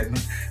question,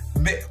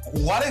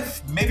 what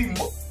if maybe,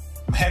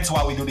 hence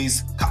why we do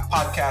these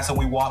podcasts and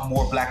we want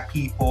more Black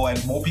people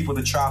and more people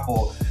to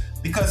travel,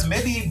 because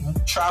maybe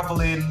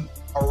traveling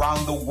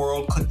around the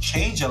world could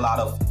change a lot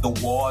of the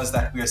wars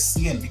that we're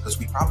seeing, because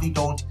we probably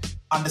don't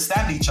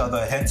understand each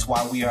other, hence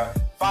why we are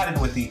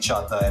fighting with each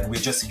other, and we're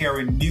just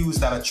hearing news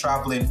that are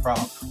traveling from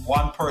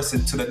one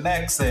person to the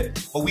next,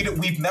 but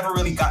we've never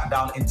really gotten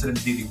down into the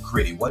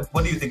nitty-gritty. What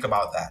do you think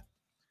about that?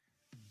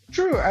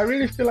 True, I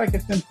really feel like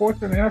it's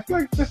important, and I feel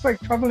like just like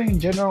traveling in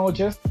general,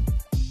 just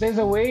there's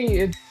a way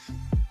it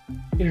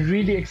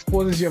really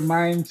exposes your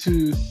mind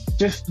to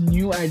just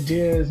new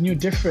ideas, new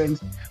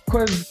difference.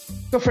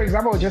 So for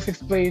example, I'll just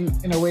explain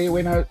in a way,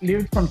 when I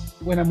moved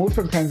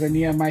from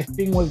Tanzania, my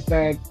thing was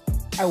that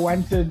I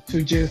wanted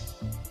to just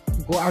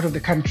go out of the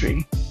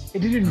country. It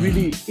didn't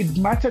really, it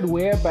mattered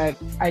where, but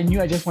I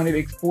knew I just wanted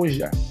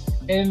exposure.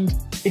 And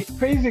it's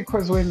crazy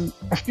because when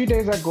a few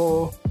days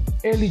ago,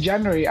 early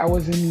January, I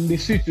was in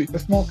Lesotho, it's a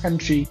small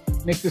country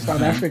next to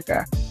South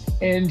Africa.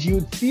 And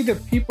you'd see the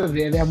people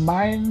there, their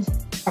minds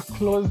are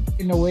closed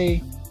in a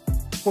way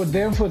for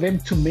them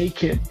to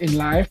make it in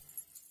life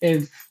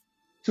is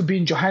to be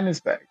in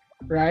Johannesburg,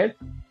 right?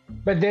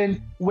 But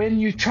then when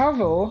you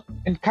travel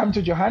and come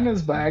to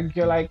Johannesburg,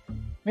 you're like,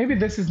 maybe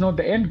this is not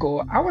the end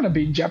goal. I want to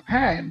be in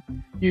Japan,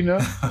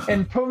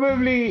 and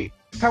probably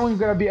someone's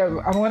going to be, I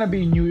want to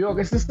be in New York.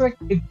 It's just like,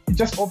 it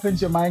just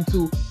opens your mind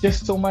to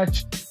just so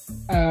much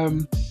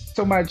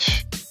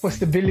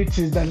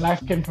possibilities that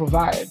life can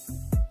provide.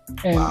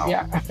 And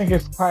I think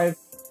it's quite,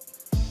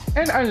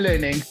 and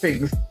unlearning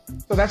things.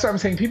 So that's what I'm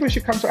saying. People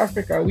should come to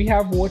Africa. We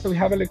have water, we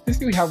have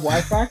electricity, we have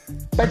Wi-Fi,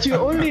 but you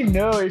only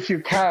know if you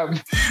come.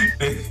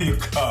 If you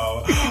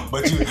come.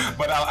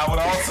 But I would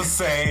also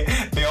say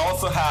they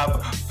also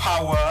have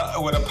power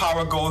when the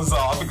power goes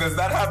off, because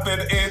that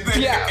happened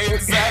in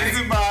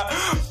Zanzibar.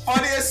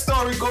 Funniest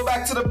story, go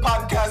back to the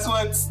podcast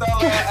when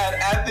Stella and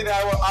Anthony and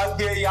I were out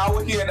there. Y'all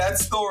would hear that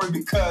story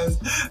because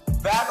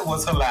that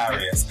was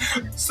hilarious.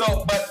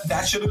 So, but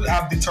that shouldn't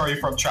have deterred you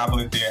from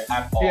traveling there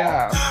at all.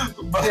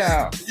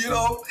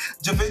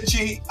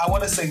 Jovenchi, I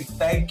want to say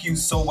thank you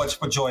so much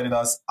for joining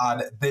us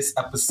on this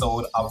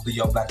episode of the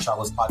Young Black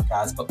Travelers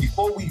podcast. But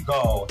before we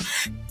go,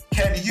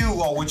 can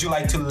you, or would you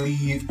like to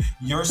leave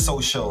your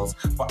socials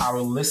for our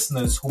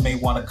listeners who may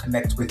want to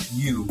connect with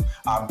you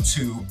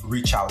to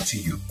reach out to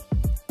you?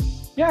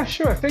 Yeah,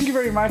 sure. Thank you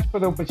very much for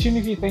the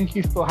opportunity. Thank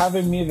you for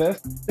having me. This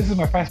is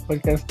my first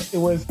podcast.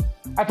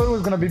 I thought it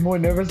was going to be more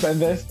nervous than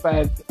this,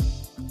 but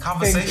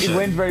it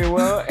went very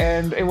well,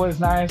 and it was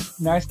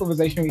nice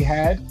conversation we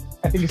had.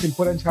 I think it's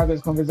important to have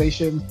those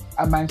conversations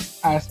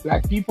amongst us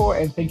Black people,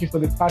 and thank you for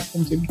the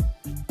platform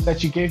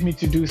that you gave me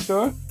to do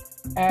so.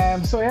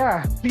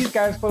 Please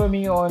guys follow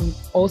me on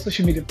all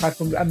social media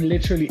platforms. I'm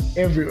literally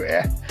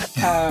everywhere.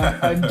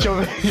 On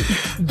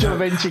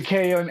Jovenchi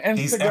K on Instagram.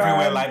 He's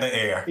everywhere like the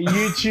air.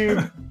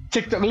 YouTube,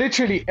 TikTok,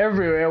 literally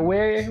everywhere.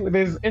 Where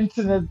there's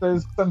internet,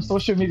 there's some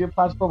social media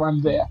platform,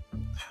 I'm there.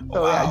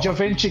 So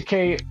Jovenchi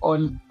K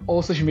on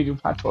all social media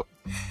platforms.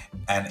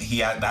 And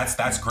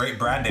that's great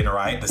branding,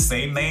 right? The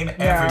same name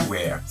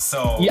everywhere.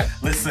 So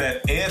listen,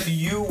 if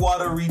you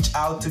want to reach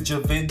out to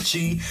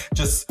Jovenchi,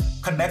 just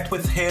connect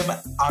with him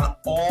on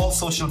all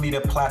social media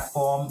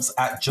platforms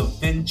at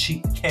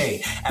Jovenchi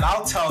K. And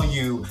I'll tell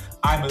you,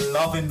 I'm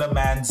loving the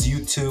man's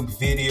YouTube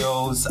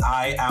videos.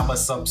 I am a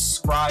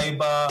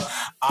subscriber.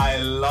 I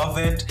love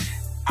it.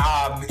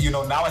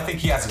 Now I think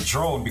he has a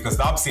drone, because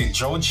now I'm seeing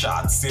drone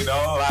shots, I'm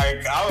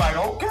like,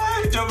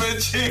 okay,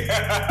 Jovenchi.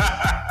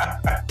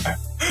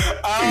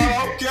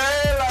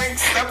 Okay,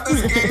 step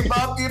this game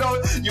up,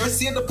 you're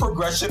seeing the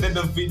progression in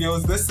the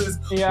videos. This is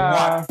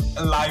what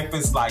life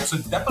is like. So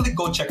definitely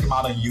go check him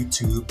out on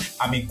YouTube.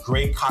 I mean,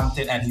 great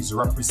content, and he's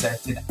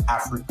representing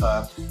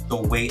Africa the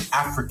way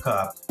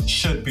Africa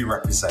should be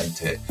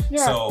represented.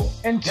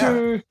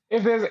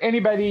 If there's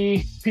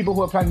people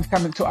who are planning to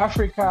come into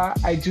Africa,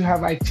 I do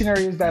have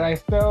itineraries that I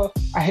sell.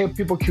 I help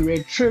people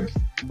curate trips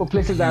for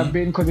places that I've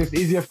been, because it's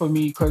easier for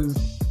me,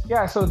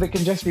 so they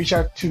can just reach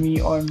out to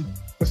me on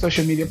the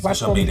social media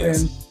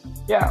platforms.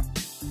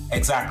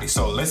 Exactly.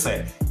 So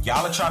listen,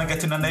 y'all are trying to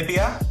get to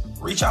Namibia?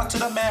 Reach out to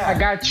the man. I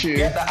got you.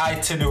 Get the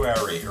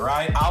itinerary,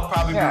 right? I'll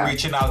probably be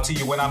reaching out to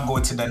you when I'm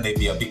going to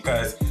Namibia,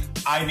 because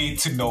I need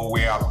to know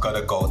where I'm going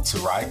to go to,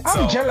 right?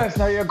 I'm jealous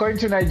now you're going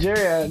to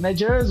Nigeria.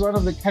 Nigeria is one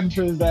of the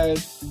countries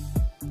that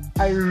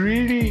I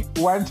really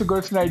want to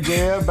go to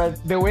Nigeria,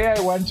 but the way I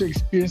want to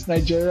experience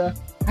Nigeria,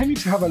 I need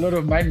to have a lot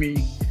of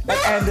money.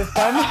 I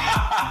understand.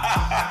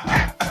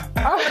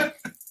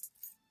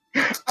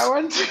 I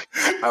want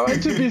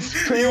to be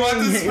spraying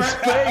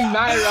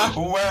naira.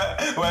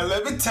 Well,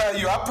 let me tell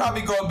you, I'm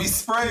probably going to be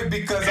spraying,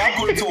 because I'm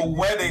going to a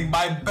wedding.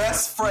 My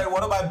best friend,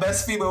 one of my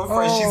best female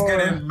friends, she's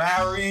getting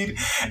married.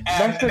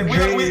 And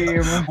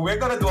we're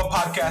going to do a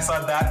podcast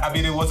on that. I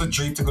mean, it was a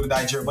dream to go to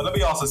Nigeria. But let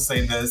me also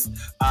say this.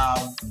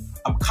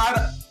 I'm kind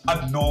of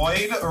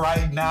annoyed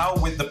right now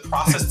with the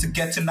process to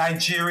get to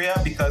Nigeria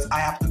because I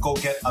have to go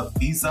get a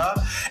visa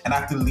and I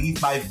have to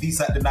leave my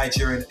visa at the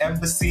Nigerian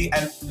embassy.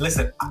 And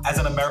listen, as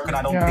an American,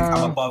 I don't think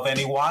I'm above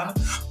anyone,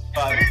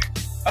 but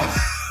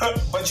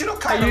but you know,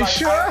 kind of like.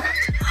 Sure?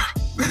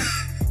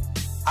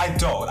 I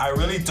don't. I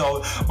really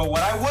don't. But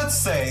what I would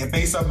say,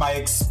 based on my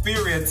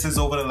experiences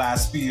over the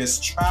last few years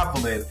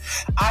traveling,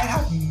 I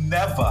have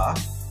never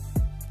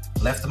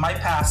left my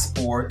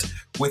passport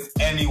with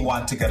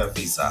anyone to get a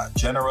visa.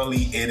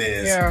 Generally, it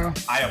is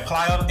I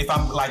apply on, if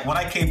I'm like, when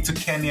I came to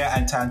Kenya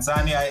and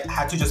Tanzania, I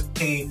had to just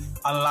pay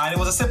online. It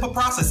was a simple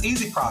process,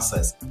 easy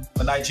process.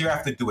 But Nigeria, I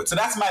have to do it. So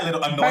that's my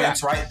little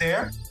annoyance right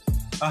there.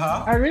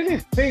 I really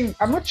think,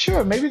 I'm not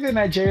sure, maybe the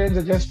Nigerians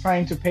are just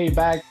trying to pay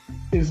back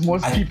since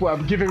most people are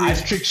given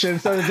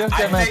restrictions. So just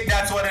I think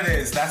that's what it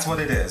is. That's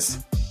what it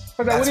is.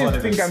 But I wouldn't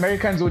think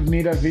Americans would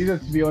need a visa,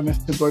 to be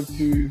honest, to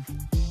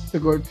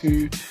go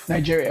to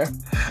Nigeria.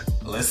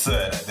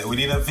 Listen, we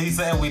need a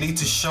visa and we need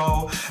to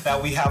show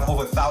that we have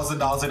over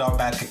 $1,000 in our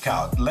bank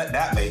account. Let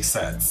that make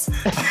sense.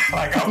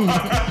 Like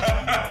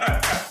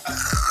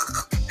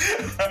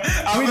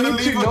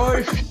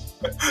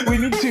we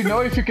need to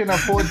know if you can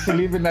afford to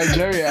live in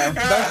Nigeria.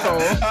 That's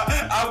all.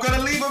 I'm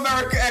gonna leave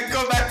America and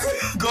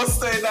go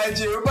stay in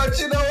Nigeria. But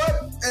you know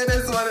what? It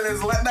is what it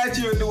is. Let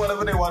Nigeria do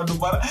whatever they want to do.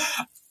 But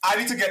I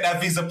need to get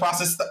that visa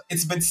process.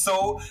 It's been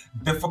so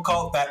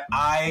difficult that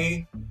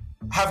I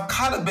have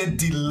kind of been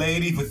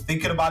delayed even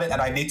thinking about it,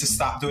 and I need to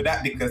stop doing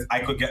that because I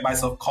could get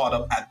myself caught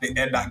up at the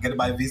end not getting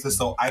my visa.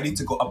 So I need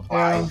to go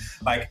apply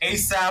like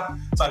ASAP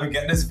so I can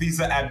get this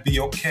visa and be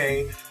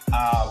okay.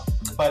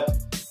 But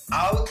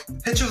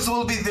pictures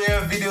will be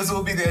there, videos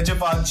will be there,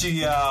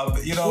 Jovenchi.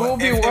 You know, we'll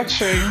be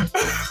watching.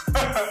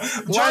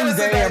 One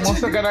day I'm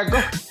also gonna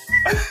go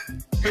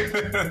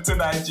to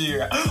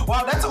Nigeria.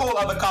 Wow, that's a whole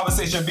other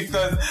conversation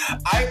because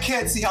I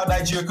can't see how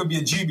Nigeria could be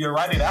a dream. You're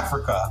right in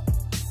Africa.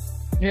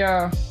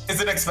 Yeah.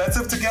 Is it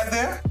expensive to get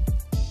there?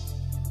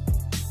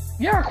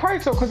 Yeah,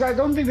 quite so, because I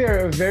don't think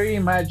there are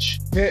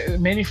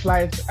many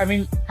flights. I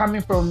mean,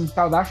 coming from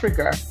South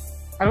Africa,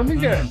 I don't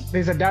think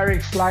there's a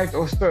direct flight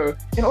or so.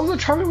 And also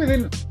traveling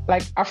within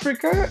like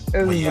Africa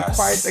is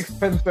quite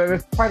expensive.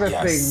 It's quite a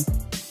thing.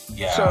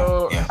 Yeah.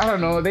 So I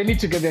don't know. They need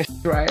to get their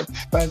shit right.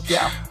 But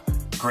yeah.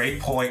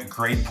 Great point.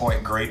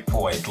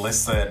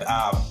 Listen,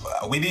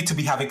 we need to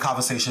be having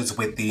conversations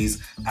with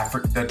these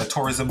the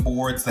tourism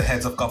boards, the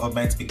heads of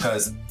governments,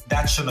 because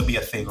that shouldn't be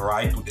a thing,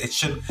 right?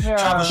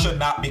 Travel should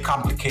not be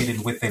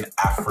complicated within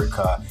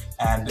Africa.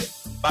 And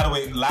by the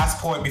way, last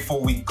point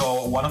before we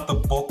go, one of the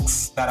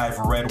books that I've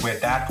read where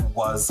that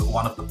was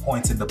one of the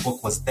points in the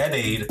book was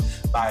Dead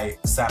by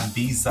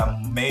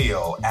Zambiza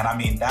Mayo. And I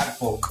mean, that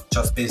book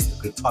just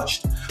basically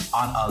touched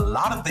on a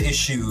lot of the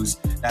issues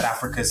that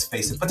Africa is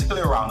facing,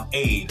 particularly around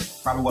aid.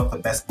 Probably one of the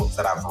best books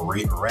that I've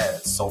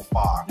read so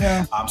far.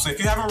 Yeah. So if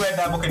you haven't read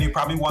that book and you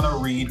probably want to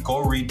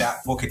go read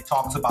that book. It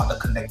talks about the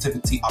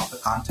connectivity of the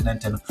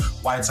continent and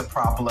why it's a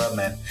problem,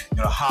 and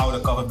how the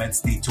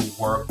governments need to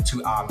work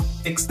to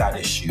fix that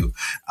issue.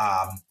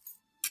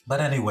 But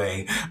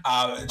anyway,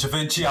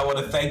 Jovenchi, I want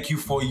to thank you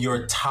for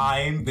your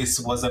time. This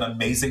was an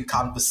amazing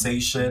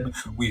conversation.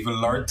 We've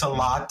learned a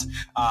lot.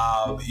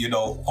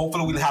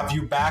 Hopefully we'll have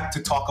you back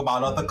to talk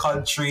about other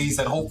countries,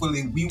 and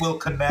hopefully we will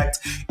connect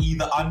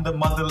either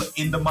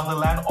in the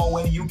motherland or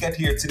when you get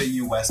here to the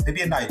US,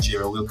 maybe in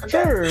Nigeria, we'll connect.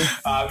 Sure.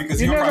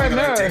 Because you're probably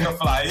going to take a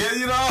flight,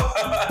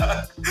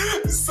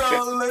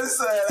 So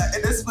listen,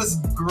 this was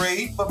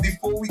great. But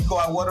before we go,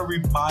 I want to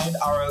remind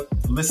our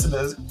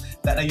listeners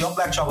that the Young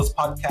Black Travelers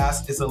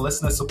podcast is a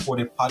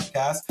listener-supported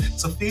podcast.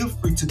 So feel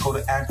free to go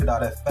to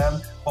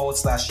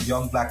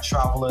anchor.fm/Young Black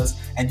Travelers,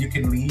 and you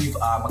can leave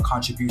a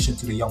contribution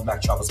to the Young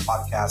Black Travelers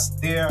podcast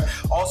there.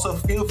 Also,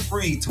 feel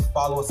free to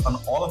follow us on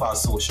all of our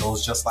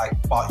socials, just like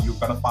you're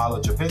going to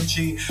follow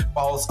Jovenchi.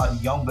 Follow us on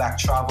Young Black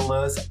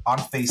Travelers on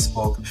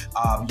Facebook,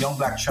 Young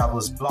Black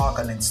Travelers blog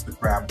on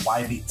Instagram,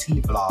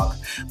 YBT blog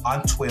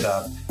on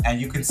Twitter, and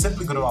you can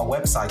simply go to our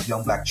website,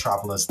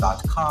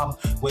 youngblacktravelers.com,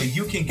 where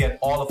you can get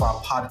all of our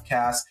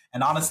podcasts.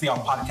 And honestly, our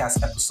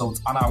podcast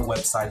episodes on our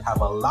website have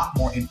a lot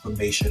more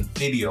information,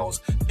 videos,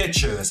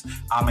 pictures,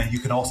 and you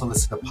can also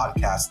listen to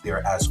podcasts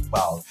there as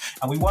well.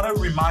 And we want to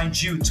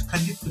remind you to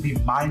continue to be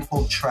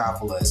mindful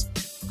travelers.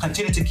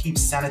 Continue to keep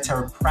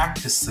sanitary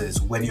practices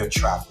when you're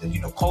traveling.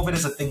 COVID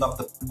is a thing of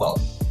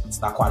it's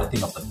not quite a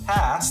thing of the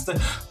past,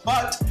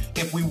 but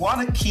if we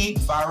want to keep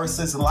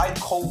viruses like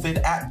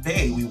COVID at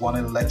bay, we want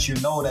to let you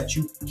know that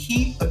you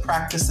keep the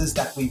practices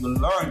that we've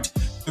learned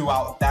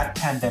throughout that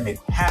pandemic: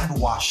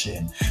 hand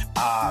washing,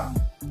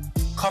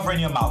 covering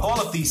your mouth, all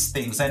of these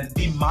things, and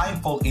be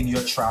mindful in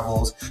your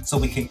travels so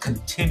we can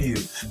continue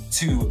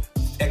to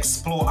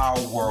explore our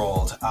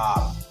world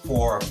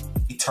for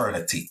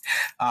eternity.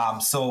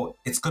 So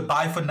it's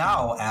goodbye for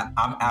now.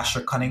 I'm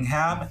Asher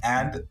Cunningham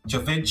and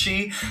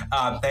Jovenchi.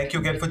 Thank you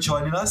again for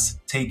joining us.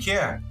 Take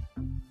care.